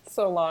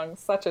 So long,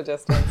 such a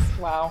distance.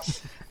 Wow.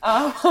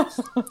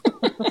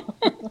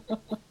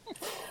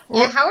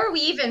 Yeah, how are we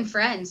even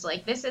friends?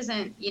 Like, this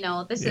isn't,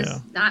 this Yeah.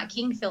 is not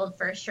Kingfield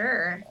for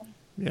sure.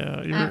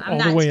 Yeah, you're I'm all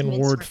the not way in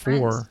convinced Ward we're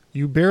 4. friends.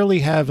 You barely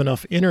have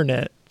enough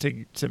internet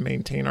to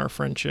maintain our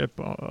friendship,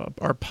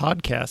 our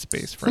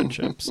podcast-based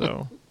friendship.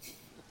 So,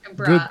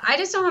 Bruh, Good. I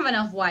just don't have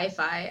enough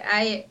Wi-Fi.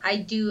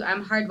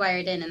 I'm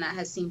hardwired in, and that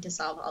has seemed to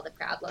solve all the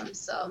problems.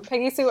 So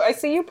Peggy Sue, I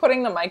see you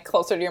putting the mic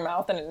closer to your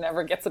mouth and it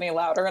never gets any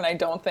louder, and I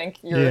don't think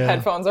your Yeah.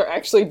 headphones are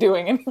actually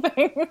doing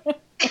anything.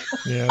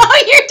 yeah,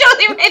 oh, you're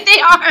totally right. They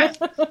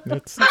are.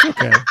 it's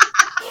okay.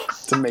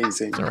 It's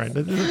amazing. It's all right.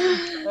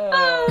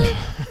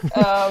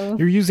 Um,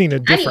 You're using a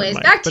different Anyways,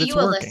 mic, back but to it's you,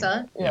 working.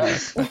 Alyssa. Yeah, Yeah.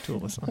 back to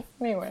Alyssa.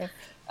 Anyway,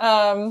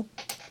 I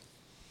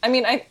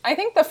mean, I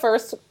think the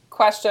first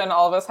question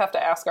all of us have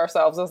to ask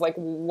ourselves is like,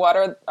 what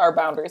are our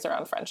boundaries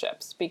around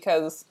friendships?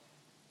 Because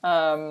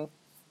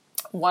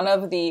one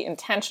of the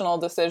intentional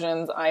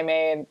decisions I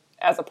made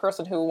as a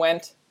person who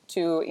went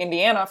to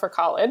Indiana for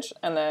college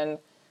and then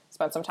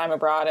spent some time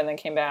abroad and then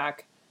came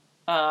back,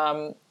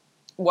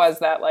 was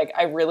that like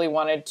I really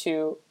wanted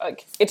to,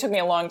 like, it took me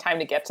a long time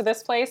to get to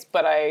this place,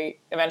 but I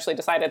eventually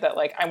decided that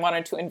like I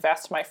wanted to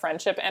invest my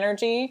friendship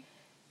energy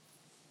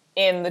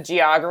in the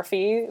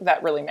geography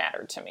that really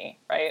mattered to me,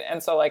 right?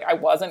 And so like I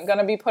wasn't going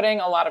to be putting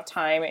a lot of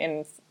time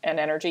and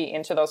energy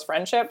into those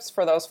friendships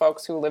for those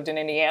folks who lived in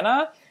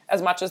Indiana.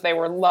 As much as they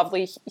were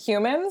lovely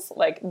humans,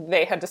 like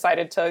they had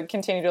decided to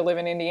continue to live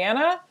in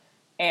Indiana,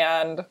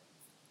 and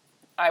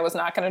I was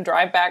not going to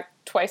drive back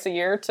twice a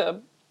year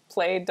to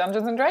play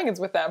Dungeons and Dragons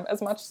with them,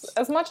 as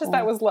much as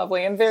that was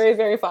lovely and very,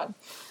 very fun.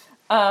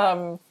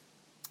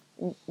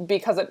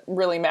 Because it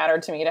really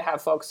mattered to me to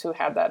have folks who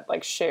had that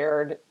like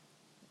shared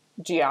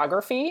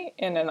geography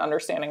in an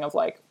understanding of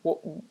like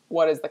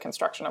what is the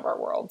construction of our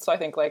world. So I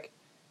think like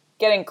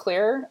getting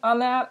clear on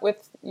that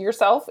with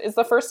yourself is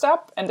the first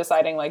step, and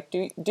deciding like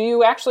do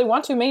you actually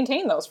want to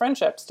maintain those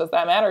friendships? Does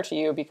that matter to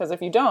you? Because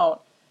if you don't,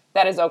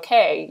 that is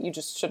okay. You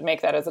just should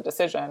make that as a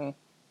decision,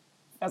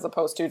 as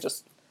opposed to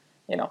just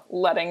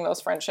letting those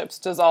friendships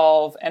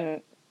dissolve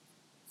and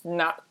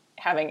not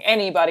having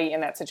anybody in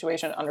that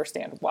situation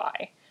understand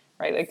why,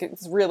 right? Like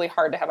it's really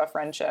hard to have a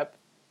friendship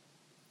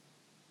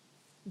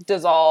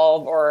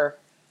dissolve or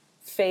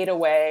fade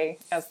away,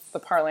 as the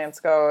parlance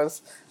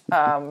goes,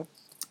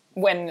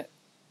 when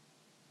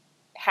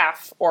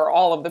half or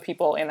all of the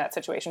people in that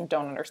situation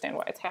don't understand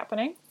why it's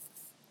happening.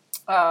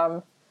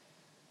 I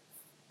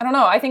don't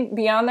know. I think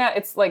beyond that,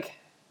 it's like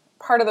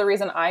part of the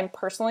reason I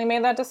personally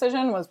made that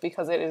decision was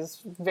because it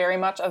is very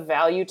much of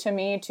value to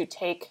me to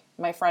take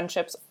my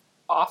friendships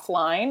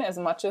offline as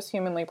much as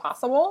humanly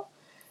possible,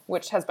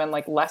 which has been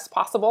like less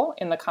possible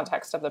in the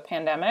context of the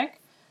pandemic.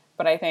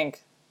 But I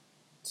think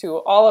to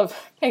all of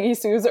Peggy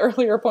Sue's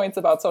earlier points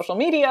about social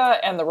media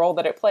and the role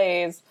that it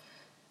plays,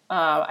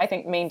 I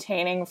think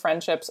maintaining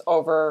friendships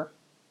over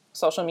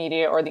social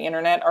media or the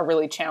internet are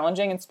really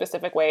challenging in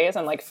specific ways.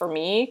 And like for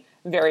me,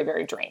 very,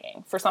 very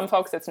draining. For some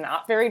folks, it's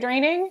not very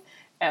draining,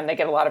 and they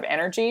get a lot of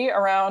energy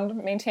around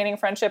maintaining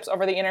friendships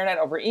over the internet,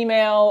 over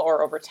email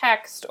or over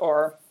text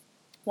or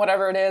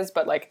whatever it is.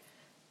 But like,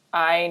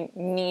 I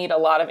need a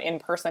lot of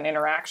in-person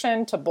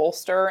interaction to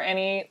bolster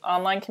any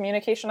online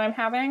communication I'm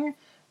having.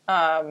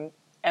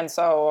 And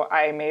so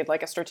I made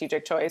like a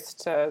strategic choice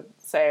to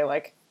say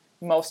like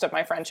most of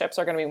my friendships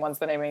are going to be ones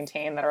that I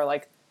maintain that are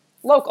like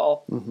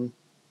local. Mm-hmm.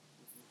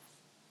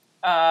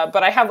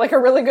 But I have like a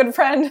really good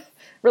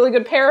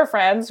pair of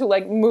friends who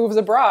like moves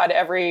abroad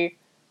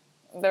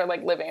they're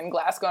like living in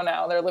Glasgow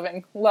now. They're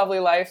living lovely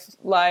lives.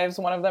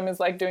 One of them is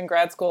like doing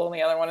grad school, and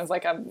the other one is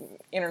like an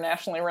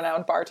internationally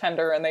renowned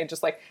bartender. And they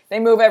just like, they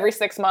move every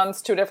 6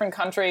 months to a different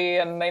country,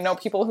 and they know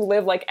people who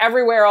live like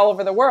everywhere all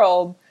over the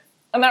world.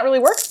 And that really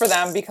works for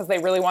them because they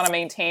really want to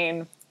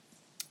maintain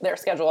their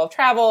schedule of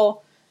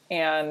travel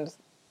and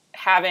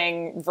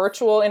having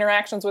virtual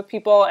interactions with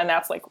people. And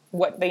that's like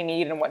what they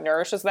need and what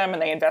nourishes them.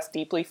 And they invest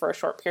deeply for a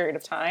short period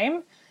of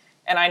time.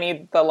 And I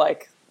need the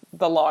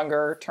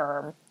longer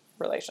term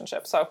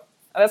relationship. So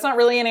that's not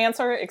really an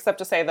answer, except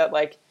to say that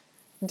like,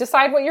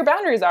 decide what your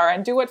boundaries are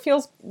and do what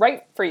feels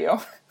right for you.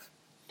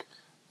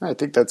 I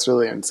think that's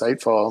really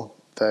insightful,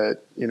 that,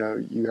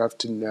 you have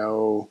to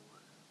know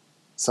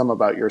some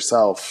about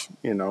yourself,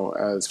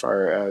 as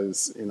far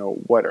as,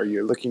 what are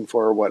you looking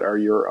for? What are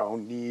your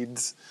own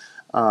needs?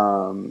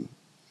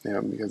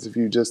 Because if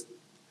you just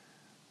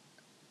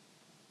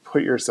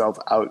put yourself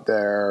out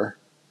there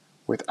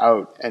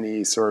without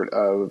any sort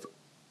of,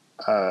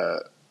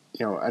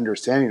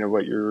 understanding of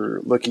what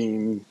you're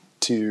looking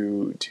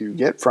to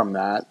get from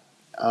that,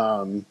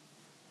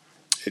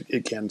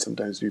 it can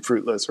sometimes be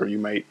fruitless, or you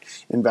might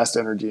invest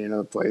energy in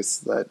a place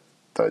that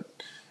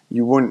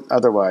you wouldn't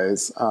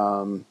otherwise.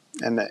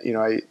 And that,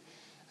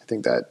 I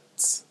think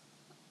that's,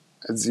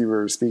 as you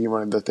were speaking,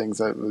 one of the things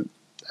that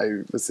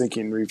I was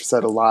thinking we've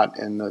said a lot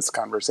in this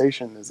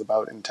conversation is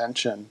about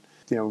intention.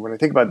 When I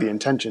think about the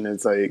intention,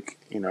 it's like,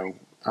 if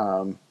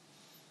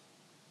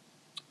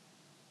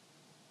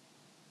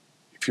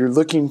you're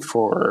looking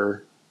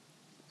for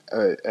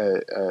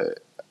a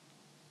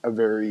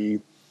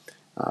very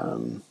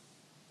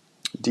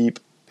deep,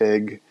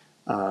 big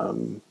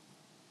kind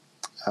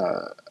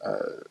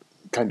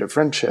of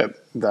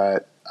friendship,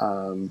 that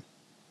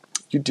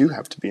you do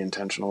have to be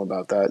intentional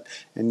about that,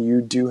 and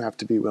you do have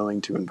to be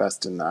willing to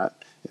invest in that.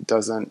 It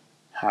doesn't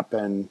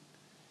happen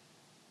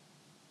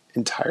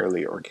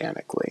entirely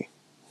organically.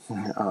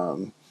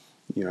 The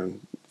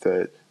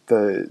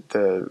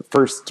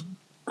first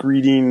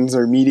greetings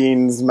or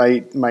meetings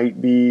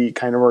might be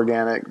kind of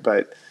organic,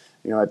 but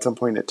at some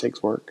point it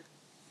takes work,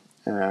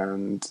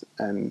 and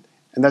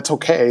that's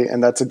okay,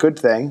 and that's a good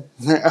thing.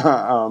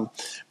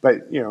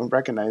 But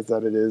recognize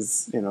that it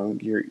is,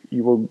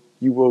 you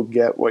will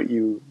get what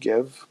you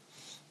give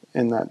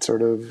in that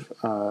sort of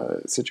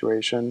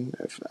situation.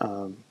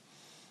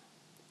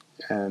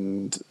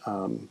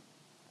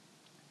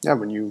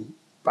 When you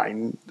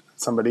find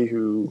somebody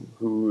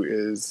who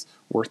is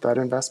worth that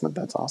investment,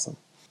 that's awesome.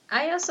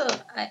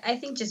 I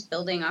think just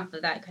building off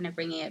of that, kind of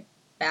bringing it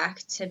back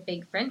to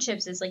big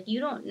friendships, is like, if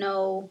you don't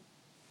know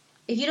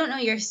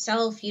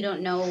yourself, you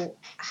don't know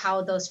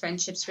how those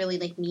friendships really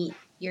like meet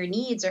your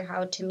needs or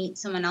how to meet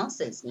someone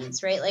else's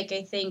needs, right? Like,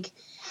 I think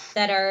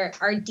that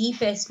our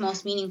deepest,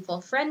 most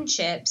meaningful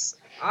friendships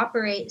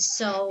operate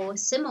so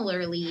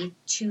similarly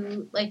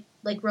to like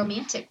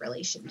romantic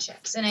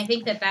relationships. And I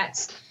think that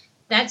that's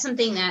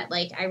something that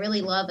like I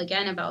really love,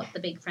 again, about the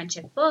Big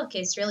Friendship book,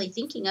 is really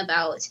thinking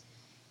about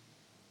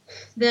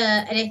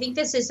and I think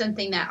this is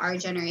something that our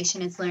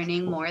generation is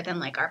learning more than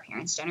like our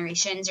parents'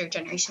 generations or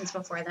generations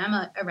before them,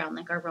 around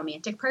like our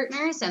romantic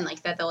partners, and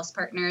like that those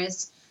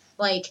partners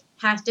like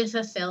have to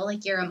fulfill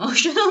like your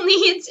emotional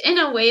needs in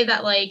a way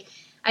that like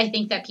I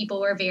think that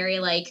people were very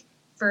like,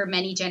 for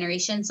many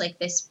generations, like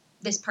this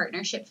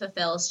partnership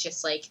fulfills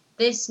just like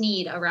this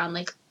need around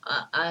like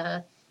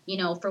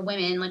for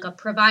women, like a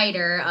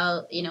provider,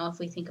 if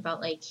we think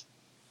about like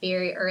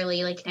very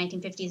early, like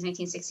 1950s,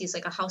 1960s,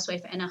 like a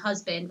housewife and a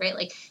husband, right?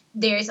 Like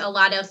there's a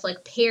lot of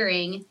like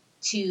pairing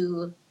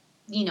to,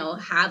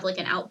 have like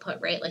an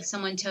output, right? Like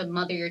someone to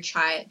mother your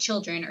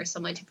children or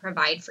someone to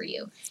provide for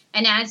you.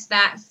 And as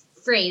that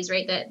phrase,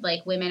 right, that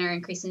like women are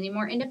increasingly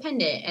more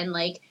independent, and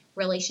like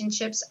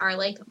relationships are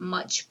like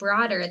much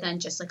broader than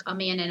just like a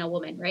man and a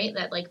woman, right?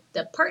 That like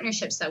the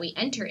partnerships that we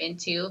enter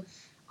into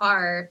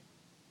are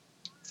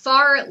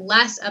far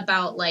less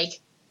about like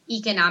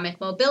economic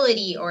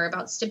mobility or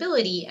about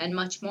stability, and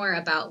much more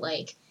about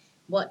like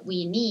what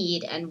we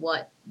need and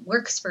what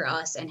works for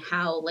us, and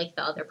how like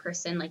the other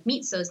person like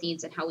meets those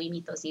needs, and how we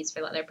meet those needs for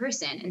the other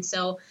person. And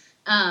so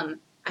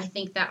I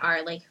think that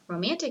our like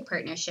romantic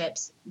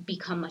partnerships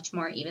become much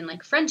more even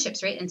like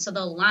friendships, right? And so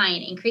the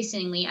line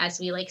increasingly, as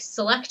we like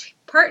select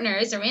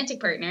partners,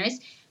 romantic partners,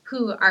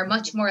 who are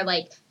much more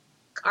like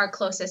our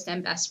closest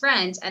and best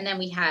friends, and then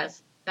we have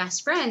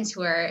best friends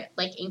who are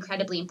like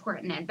incredibly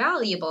important and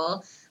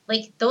valuable,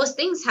 like those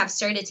things have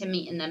started to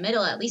meet in the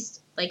middle, at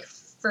least like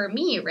for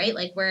me, right?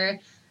 Like where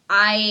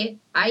I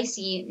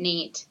see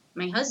Nate,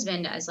 my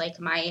husband, as like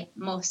my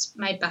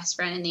best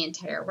friend in the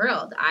entire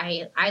world.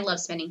 I love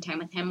spending time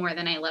with him more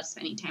than I love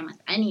spending time with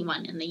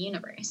anyone in the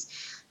universe.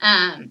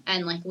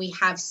 And like we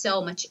have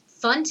so much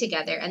fun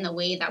together, and the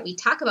way that we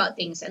talk about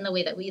things and the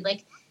way that we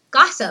like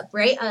gossip,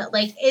 right?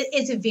 Like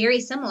it's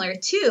very similar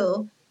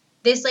to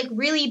this like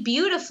really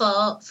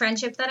beautiful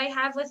friendship that I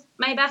have with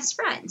my best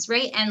friends,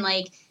 right? And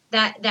like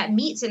that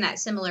meets in that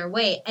similar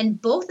way. And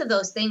both of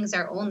those things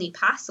are only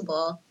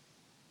possible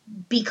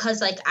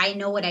because like I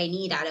know what I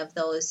need out of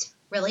those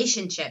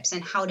relationships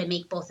and how to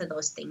make both of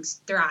those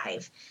things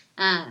thrive.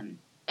 And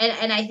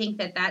I think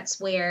that that's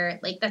where,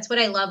 like, that's what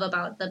I love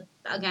about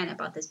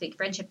about this Big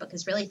Friendship book,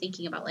 is really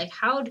thinking about like,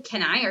 how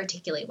can I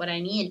articulate what I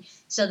need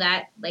so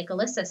that, like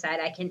Alyssa said,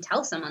 I can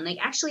tell someone like,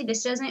 actually,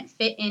 this doesn't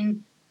fit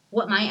in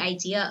what my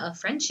idea of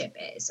friendship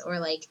is, or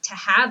like to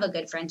have a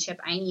good friendship,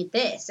 I need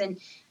this.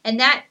 And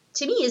that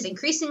to me is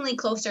increasingly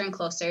closer and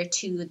closer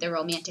to the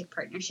romantic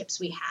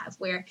partnerships we have,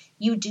 where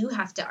you do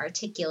have to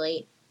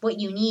articulate what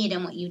you need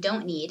and what you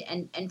don't need.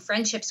 And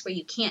friendships where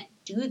you can't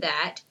do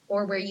that,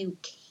 or where you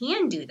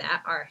can do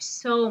that, are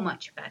so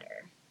much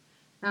better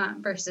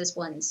versus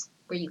ones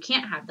where you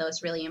can't have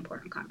those really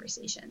important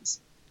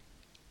conversations.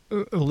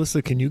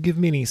 Alyssa, can you give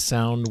me any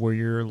sound where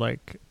you're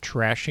like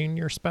trashing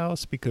your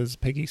spouse? Because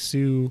Peggy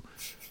Sue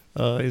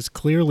is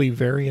clearly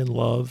very in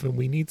love, and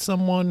we need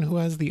someone who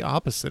has the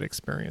opposite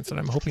experience, and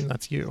I'm hoping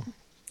that's you.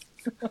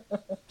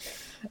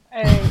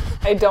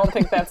 I don't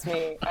think that's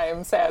me. I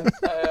am sad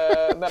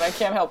that I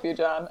can't help you,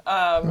 John.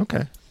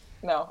 Okay.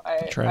 No,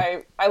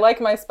 I like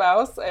my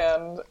spouse,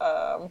 and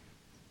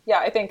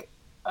I think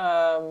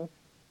at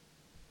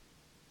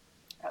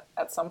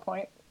some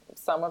point,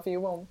 some of you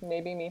will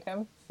maybe meet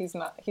him. He's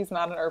not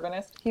an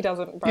urbanist. He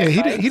doesn't.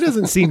 He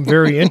doesn't seem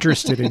very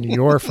interested in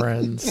your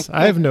friends.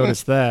 I've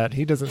noticed that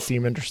he doesn't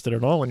seem interested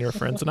at all in your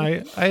friends, and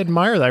I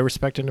admire that. I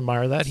respect and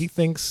admire that. He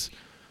thinks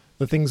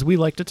the things we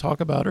like to talk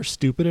about are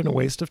stupid and a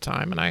waste of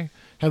time. And I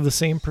have the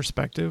same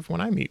perspective when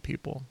I meet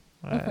people.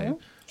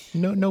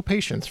 No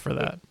patience for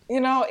that.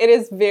 It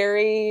is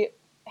very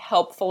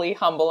helpfully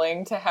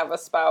humbling to have a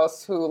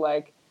spouse who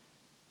like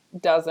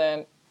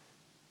doesn't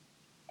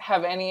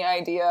have any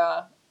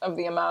idea of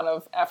the amount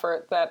of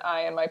effort that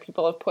I and my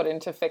people have put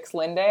into Fix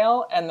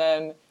Lindale, and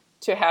then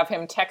to have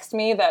him text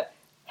me that,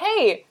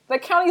 hey, the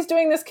county's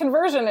doing this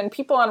conversion and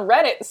people on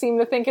Reddit seem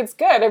to think it's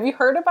good. Have you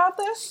heard about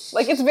this?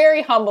 Like, it's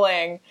very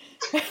humbling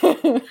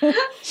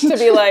to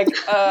be like,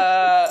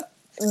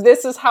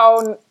 this is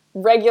how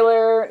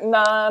regular,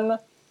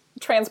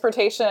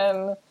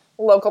 non-transportation,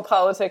 local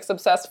politics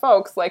obsessed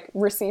folks like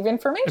receive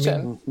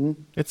information.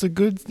 He's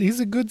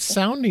a good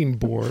sounding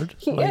board.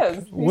 He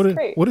is. He's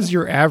great. What does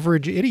your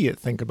average idiot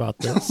think about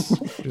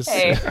this?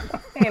 Hey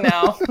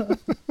now.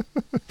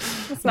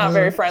 It's not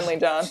very friendly,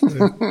 John.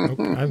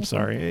 Okay, I'm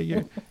sorry.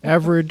 Your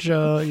average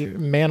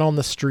man on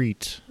the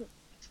street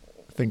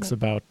thinks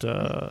about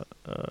a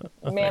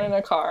man in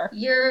a car.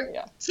 You're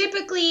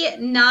typically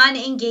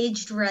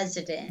non-engaged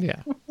resident.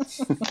 Yeah.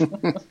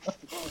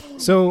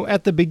 So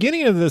at the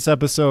beginning of this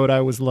episode,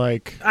 I was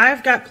like,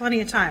 I've got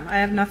plenty of time. I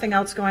have nothing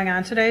else going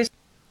on today.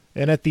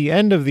 And at the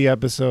end of the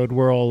episode,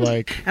 we're all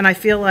like, and I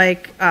feel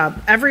like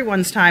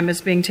everyone's time is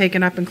being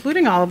taken up,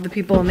 including all of the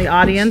people in the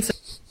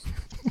audience.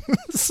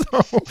 So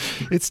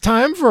it's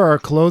time for our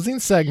closing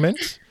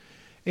segment.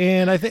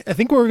 And I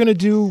think we're going to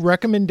do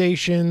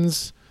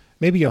recommendations,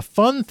 maybe a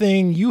fun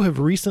thing you have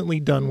recently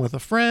done with a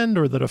friend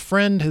or that a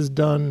friend has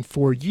done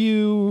for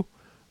you,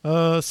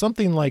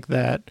 something like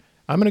that.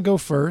 I'm going to go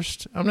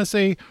first. I'm going to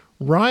say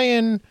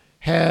Ryan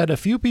had a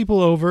few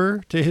people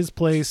over to his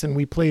place and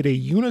we played a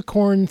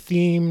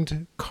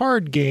unicorn-themed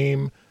card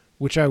game,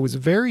 which I was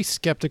very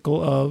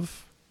skeptical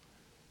of,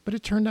 but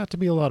it turned out to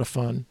be a lot of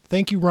fun.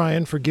 Thank you,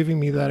 Ryan, for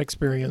giving me that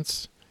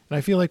experience. And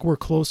I feel like we're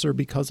closer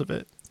because of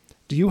it.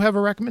 Do you have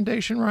a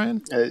recommendation,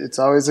 Ryan? It's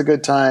always a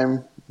good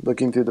time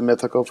looking through the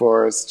mythical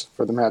forest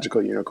for the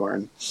magical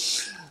unicorn.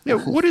 Yeah,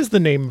 what is the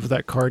name of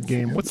that card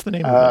game? What's the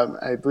name of it?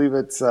 I believe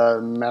it's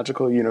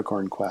Magical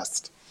Unicorn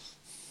Quest.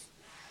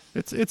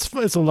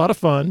 It's a lot of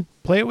fun.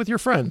 Play it with your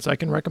friends. I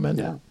can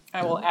recommend it.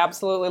 I will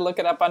absolutely look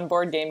it up on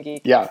Board Game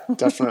Geek. Yeah,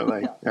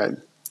 definitely.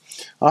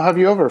 I'll have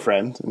you over,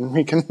 friend, and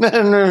we can.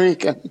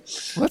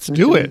 Let's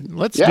do it.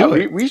 Let's do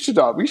it. We should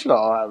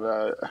all have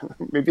a.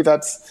 Maybe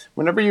that's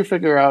whenever you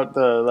figure out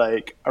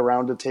the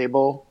around a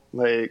table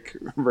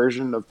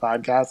version of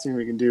podcasting,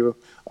 we can do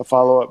a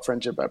follow-up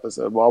friendship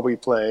episode while we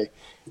play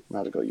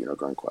Magical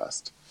Unicorn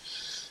Quest.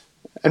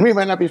 And we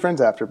might not be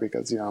friends after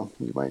because you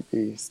might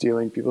be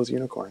stealing people's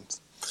unicorns.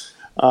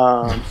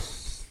 I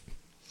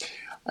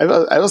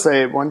will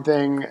say one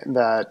thing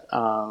that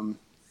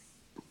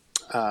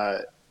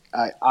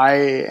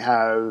I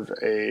have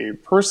a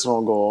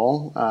personal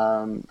goal.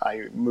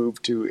 I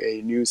moved to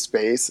a new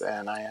space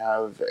and I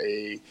have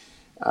a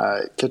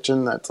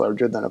kitchen that's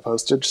larger than a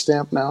postage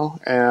stamp now.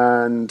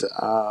 And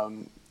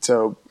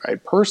so I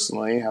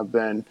personally have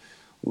been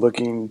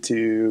looking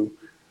to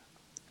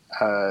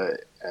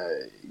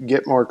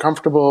get more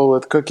comfortable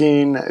with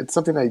cooking. It's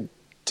something I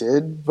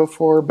did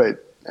before,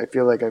 but I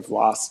feel like I've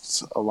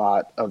lost a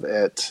lot of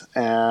it.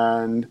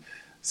 And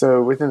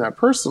so within that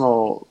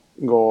personal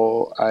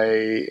goal,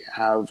 I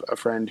have a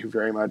friend who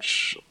very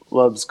much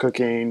loves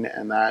cooking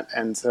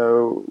and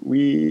so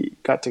we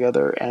got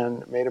together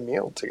and made a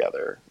meal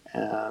together,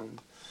 and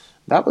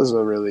that was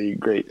a really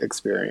great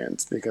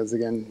experience because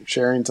again,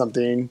 sharing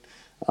something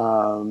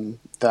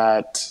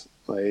that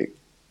we're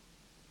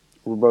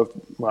both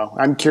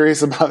I'm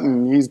curious about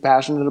and he's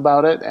passionate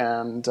about it,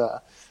 and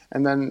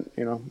then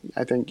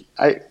I think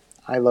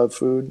I love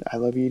food, I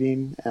love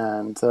eating,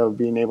 and so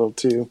being able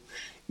to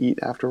eat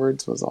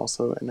afterwards was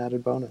also an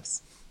added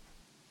bonus.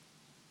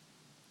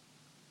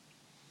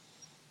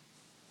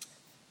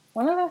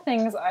 One of the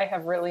things I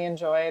have really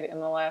enjoyed in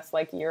the last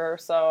year or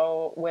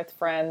so with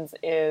friends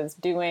is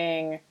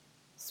doing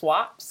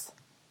swaps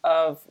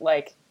of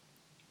like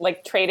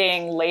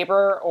trading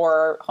labor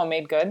or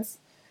homemade goods.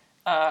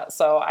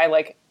 So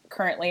I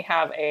currently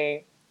have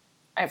I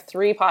have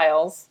 3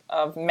 piles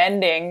of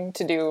mending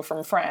to do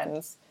from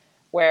friends,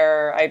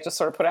 where I just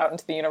sort of put out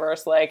into the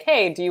universe,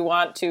 hey, do you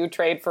want to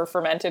trade for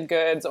fermented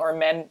goods or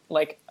mend,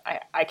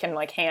 I can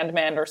hand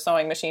mend or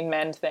sewing machine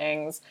mend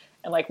things,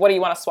 and what do you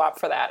want to swap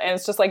for that? And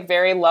it's just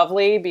very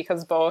lovely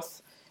because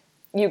both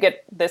you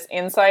get this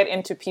insight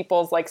into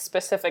people's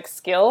specific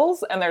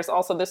skills, and there's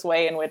also this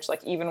way in which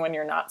even when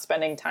you're not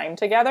spending time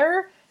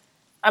together,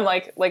 I'm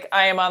I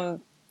am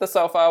on the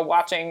sofa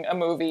watching a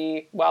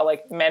movie while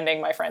mending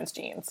my friend's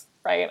jeans,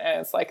 right?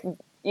 And it's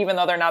even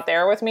though they're not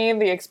there with me,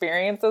 the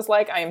experience is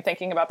I am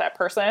thinking about that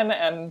person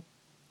and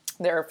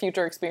their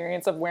future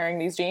experience of wearing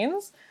these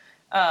jeans.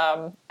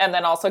 And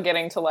then also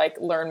getting to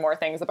learn more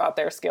things about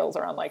their skills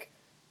around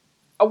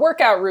a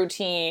workout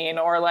routine,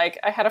 or I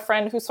had a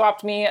friend who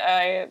swapped me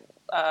we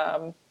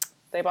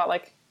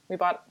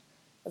bought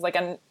it was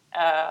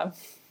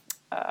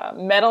a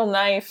metal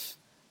knife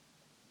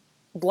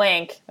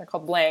blank. They're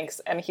called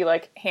blanks. And he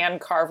like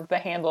hand carved the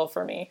handle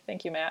for me.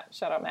 Thank you, Matt.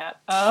 Shout out, Matt.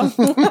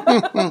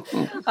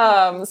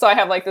 So I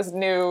have like this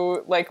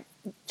new like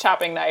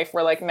chopping knife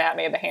where like Matt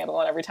made the handle,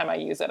 and every time I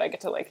use it, I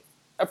get to like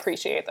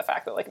appreciate the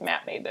fact that like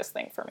Matt made this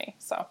thing for me.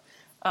 So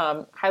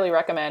highly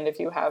recommend if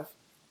you have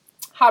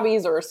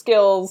hobbies or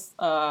skills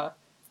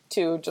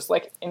to just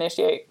like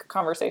initiate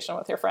conversation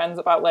with your friends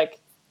about like,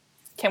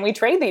 can we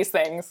trade these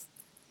things?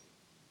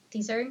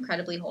 These are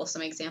incredibly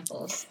wholesome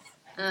examples.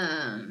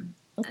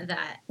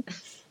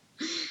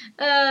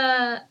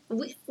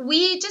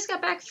 We just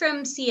got back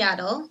from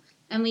Seattle,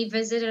 and we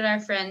visited our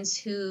friends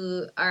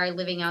who are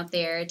living out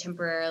there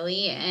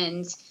temporarily,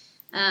 and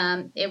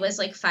it was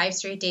like 5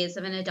 straight days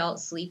of an adult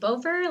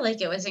sleepover.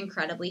 Like, it was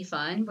incredibly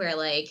fun, where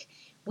like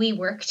we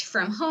worked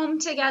from home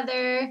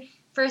together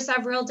for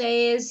several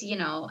days, you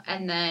know,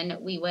 and then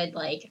we would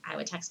like, I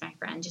would text my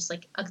friend just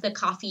like the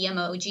coffee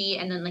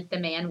emoji and then like the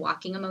man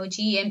walking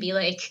emoji and be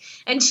like,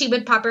 and she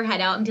would pop her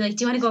head out and be like,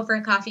 do you want to go for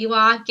a coffee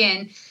walk?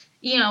 And,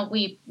 you know,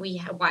 we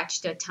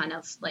watched a ton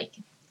of like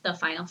the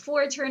Final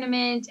Four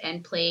tournament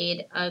and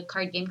played a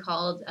card game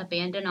called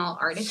Abandon All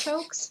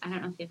Artichokes. I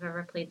don't know if you've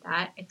ever played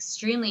that.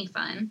 Extremely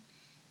fun.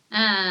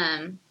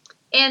 And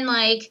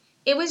like,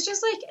 it was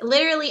just like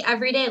literally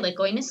every day, like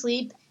going to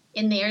sleep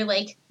in there,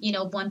 like, you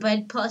know, one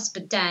bed plus,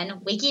 but then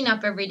waking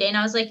up every day. And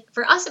I was like,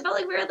 for us, it felt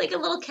like we were at like a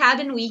little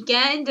cabin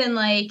weekend, and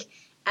like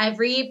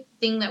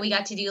everything that we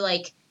got to do,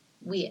 like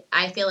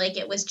I feel like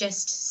it was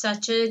just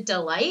such a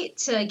delight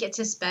to get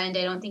to spend.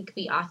 I don't think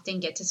we often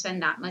get to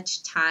spend that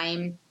much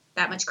time,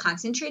 that much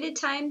concentrated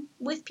time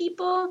with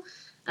people.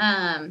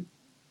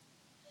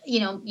 You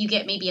know, you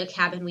get maybe a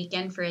cabin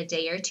weekend for a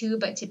day or two,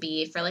 but to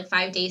be for like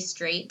 5 days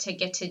straight, to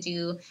get to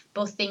do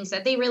both things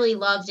that they really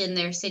loved in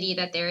their city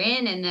that they're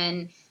in, and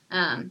then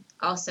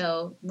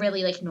also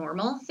really like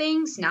normal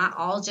things, not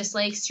all just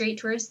like straight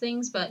tourist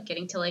things, but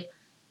getting to like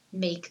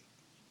make,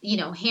 you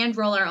know, hand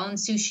roll our own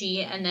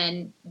sushi and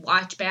then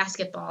watch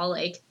basketball.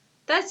 Like,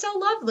 that's so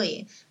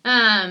lovely.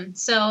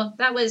 So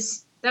that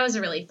was a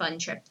really fun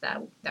trip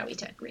that we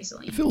took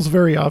recently. It feels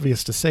very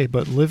obvious to say,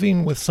 but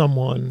living with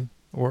someone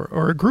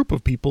or a group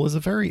of people is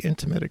a very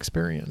intimate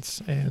experience.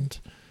 And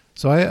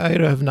so I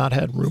have not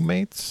had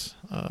roommates.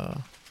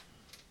 I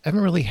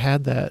haven't really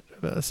had that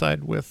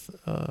aside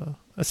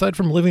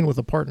from living with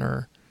a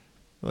partner,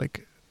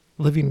 like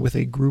living with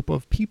a group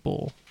of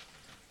people.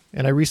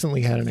 And I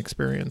recently had an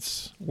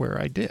experience where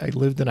I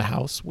lived in a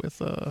house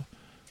with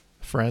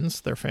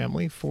friends, their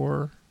family,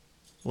 for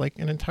like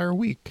an entire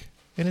week.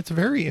 And it's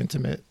very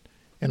intimate.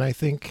 And I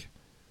think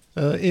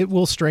it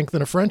will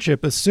strengthen a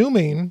friendship,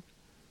 assuming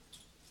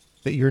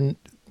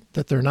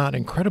that they're not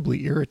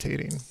incredibly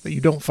irritating, that you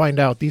don't find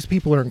out these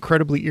people are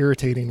incredibly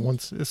irritating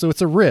once. So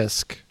it's a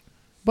risk.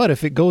 But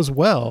if it goes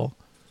well,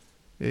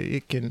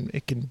 it can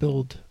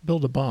build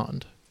a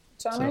bond.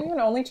 John, are you an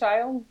only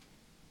child?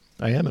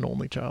 I am an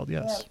only child,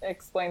 yes. That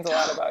explains a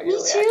lot about you.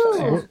 Me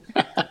too.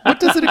 What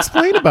does it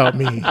explain about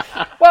me?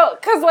 Well,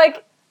 because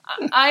like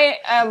I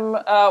am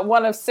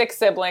one of 6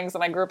 siblings,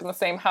 and I grew up in the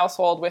same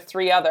household with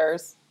 3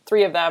 others,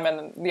 3 of them,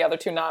 and the other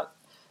 2 not.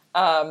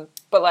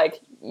 But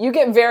like, you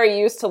get very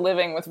used to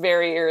living with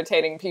very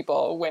irritating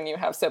people when you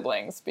have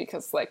siblings,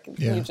 because like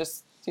you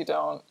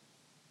don't.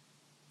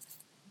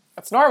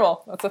 It's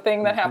normal. It's a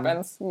thing that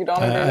happens. You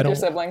don't agree with your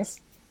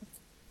siblings.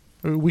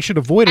 We should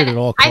avoid it at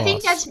all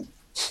costs.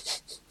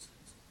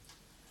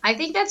 I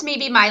think that's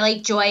maybe my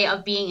like joy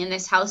of being in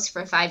this house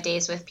for 5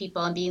 days with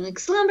people and being like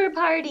slumber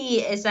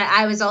party, is that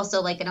I was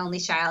also like an only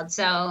child.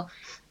 So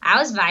I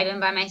was vibing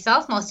by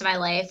myself most of my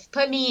life.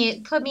 Put me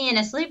in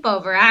a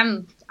sleepover.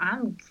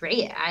 I'm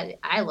great.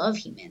 I love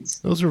humans.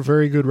 Those are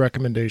very good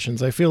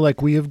recommendations. I feel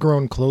like we have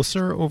grown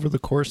closer over the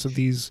course of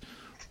these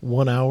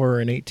 1 hour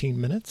and 18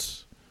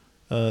 minutes.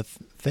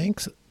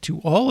 Thanks to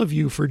all of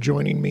you for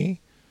joining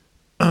me.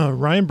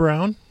 Ryan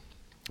Brown,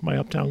 my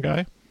Uptown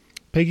guy,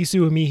 Peggy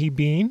Sue Amihi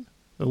Bean,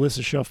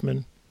 Alyssa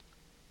Shuffman.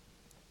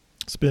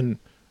 It's been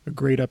a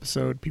great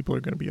episode. People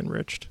are going to be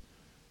enriched.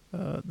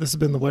 This has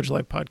been the Wedge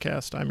Life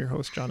Podcast. I'm your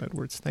host, John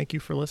Edwards. Thank you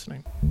for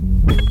listening.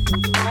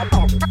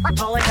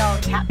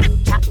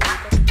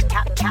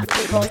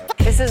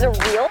 This is a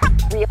real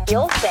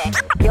thing.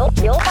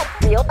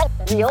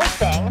 Real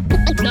thing.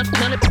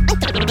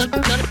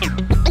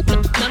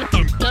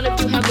 None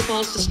of you have the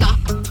balls to stop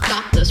this.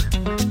 Stop this.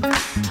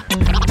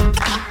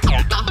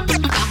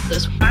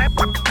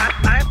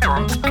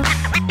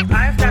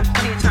 I've got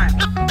plenty of time.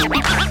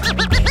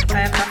 I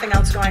have nothing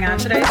else going on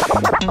today.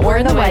 We're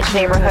in the Wedge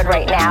neighborhood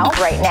right now.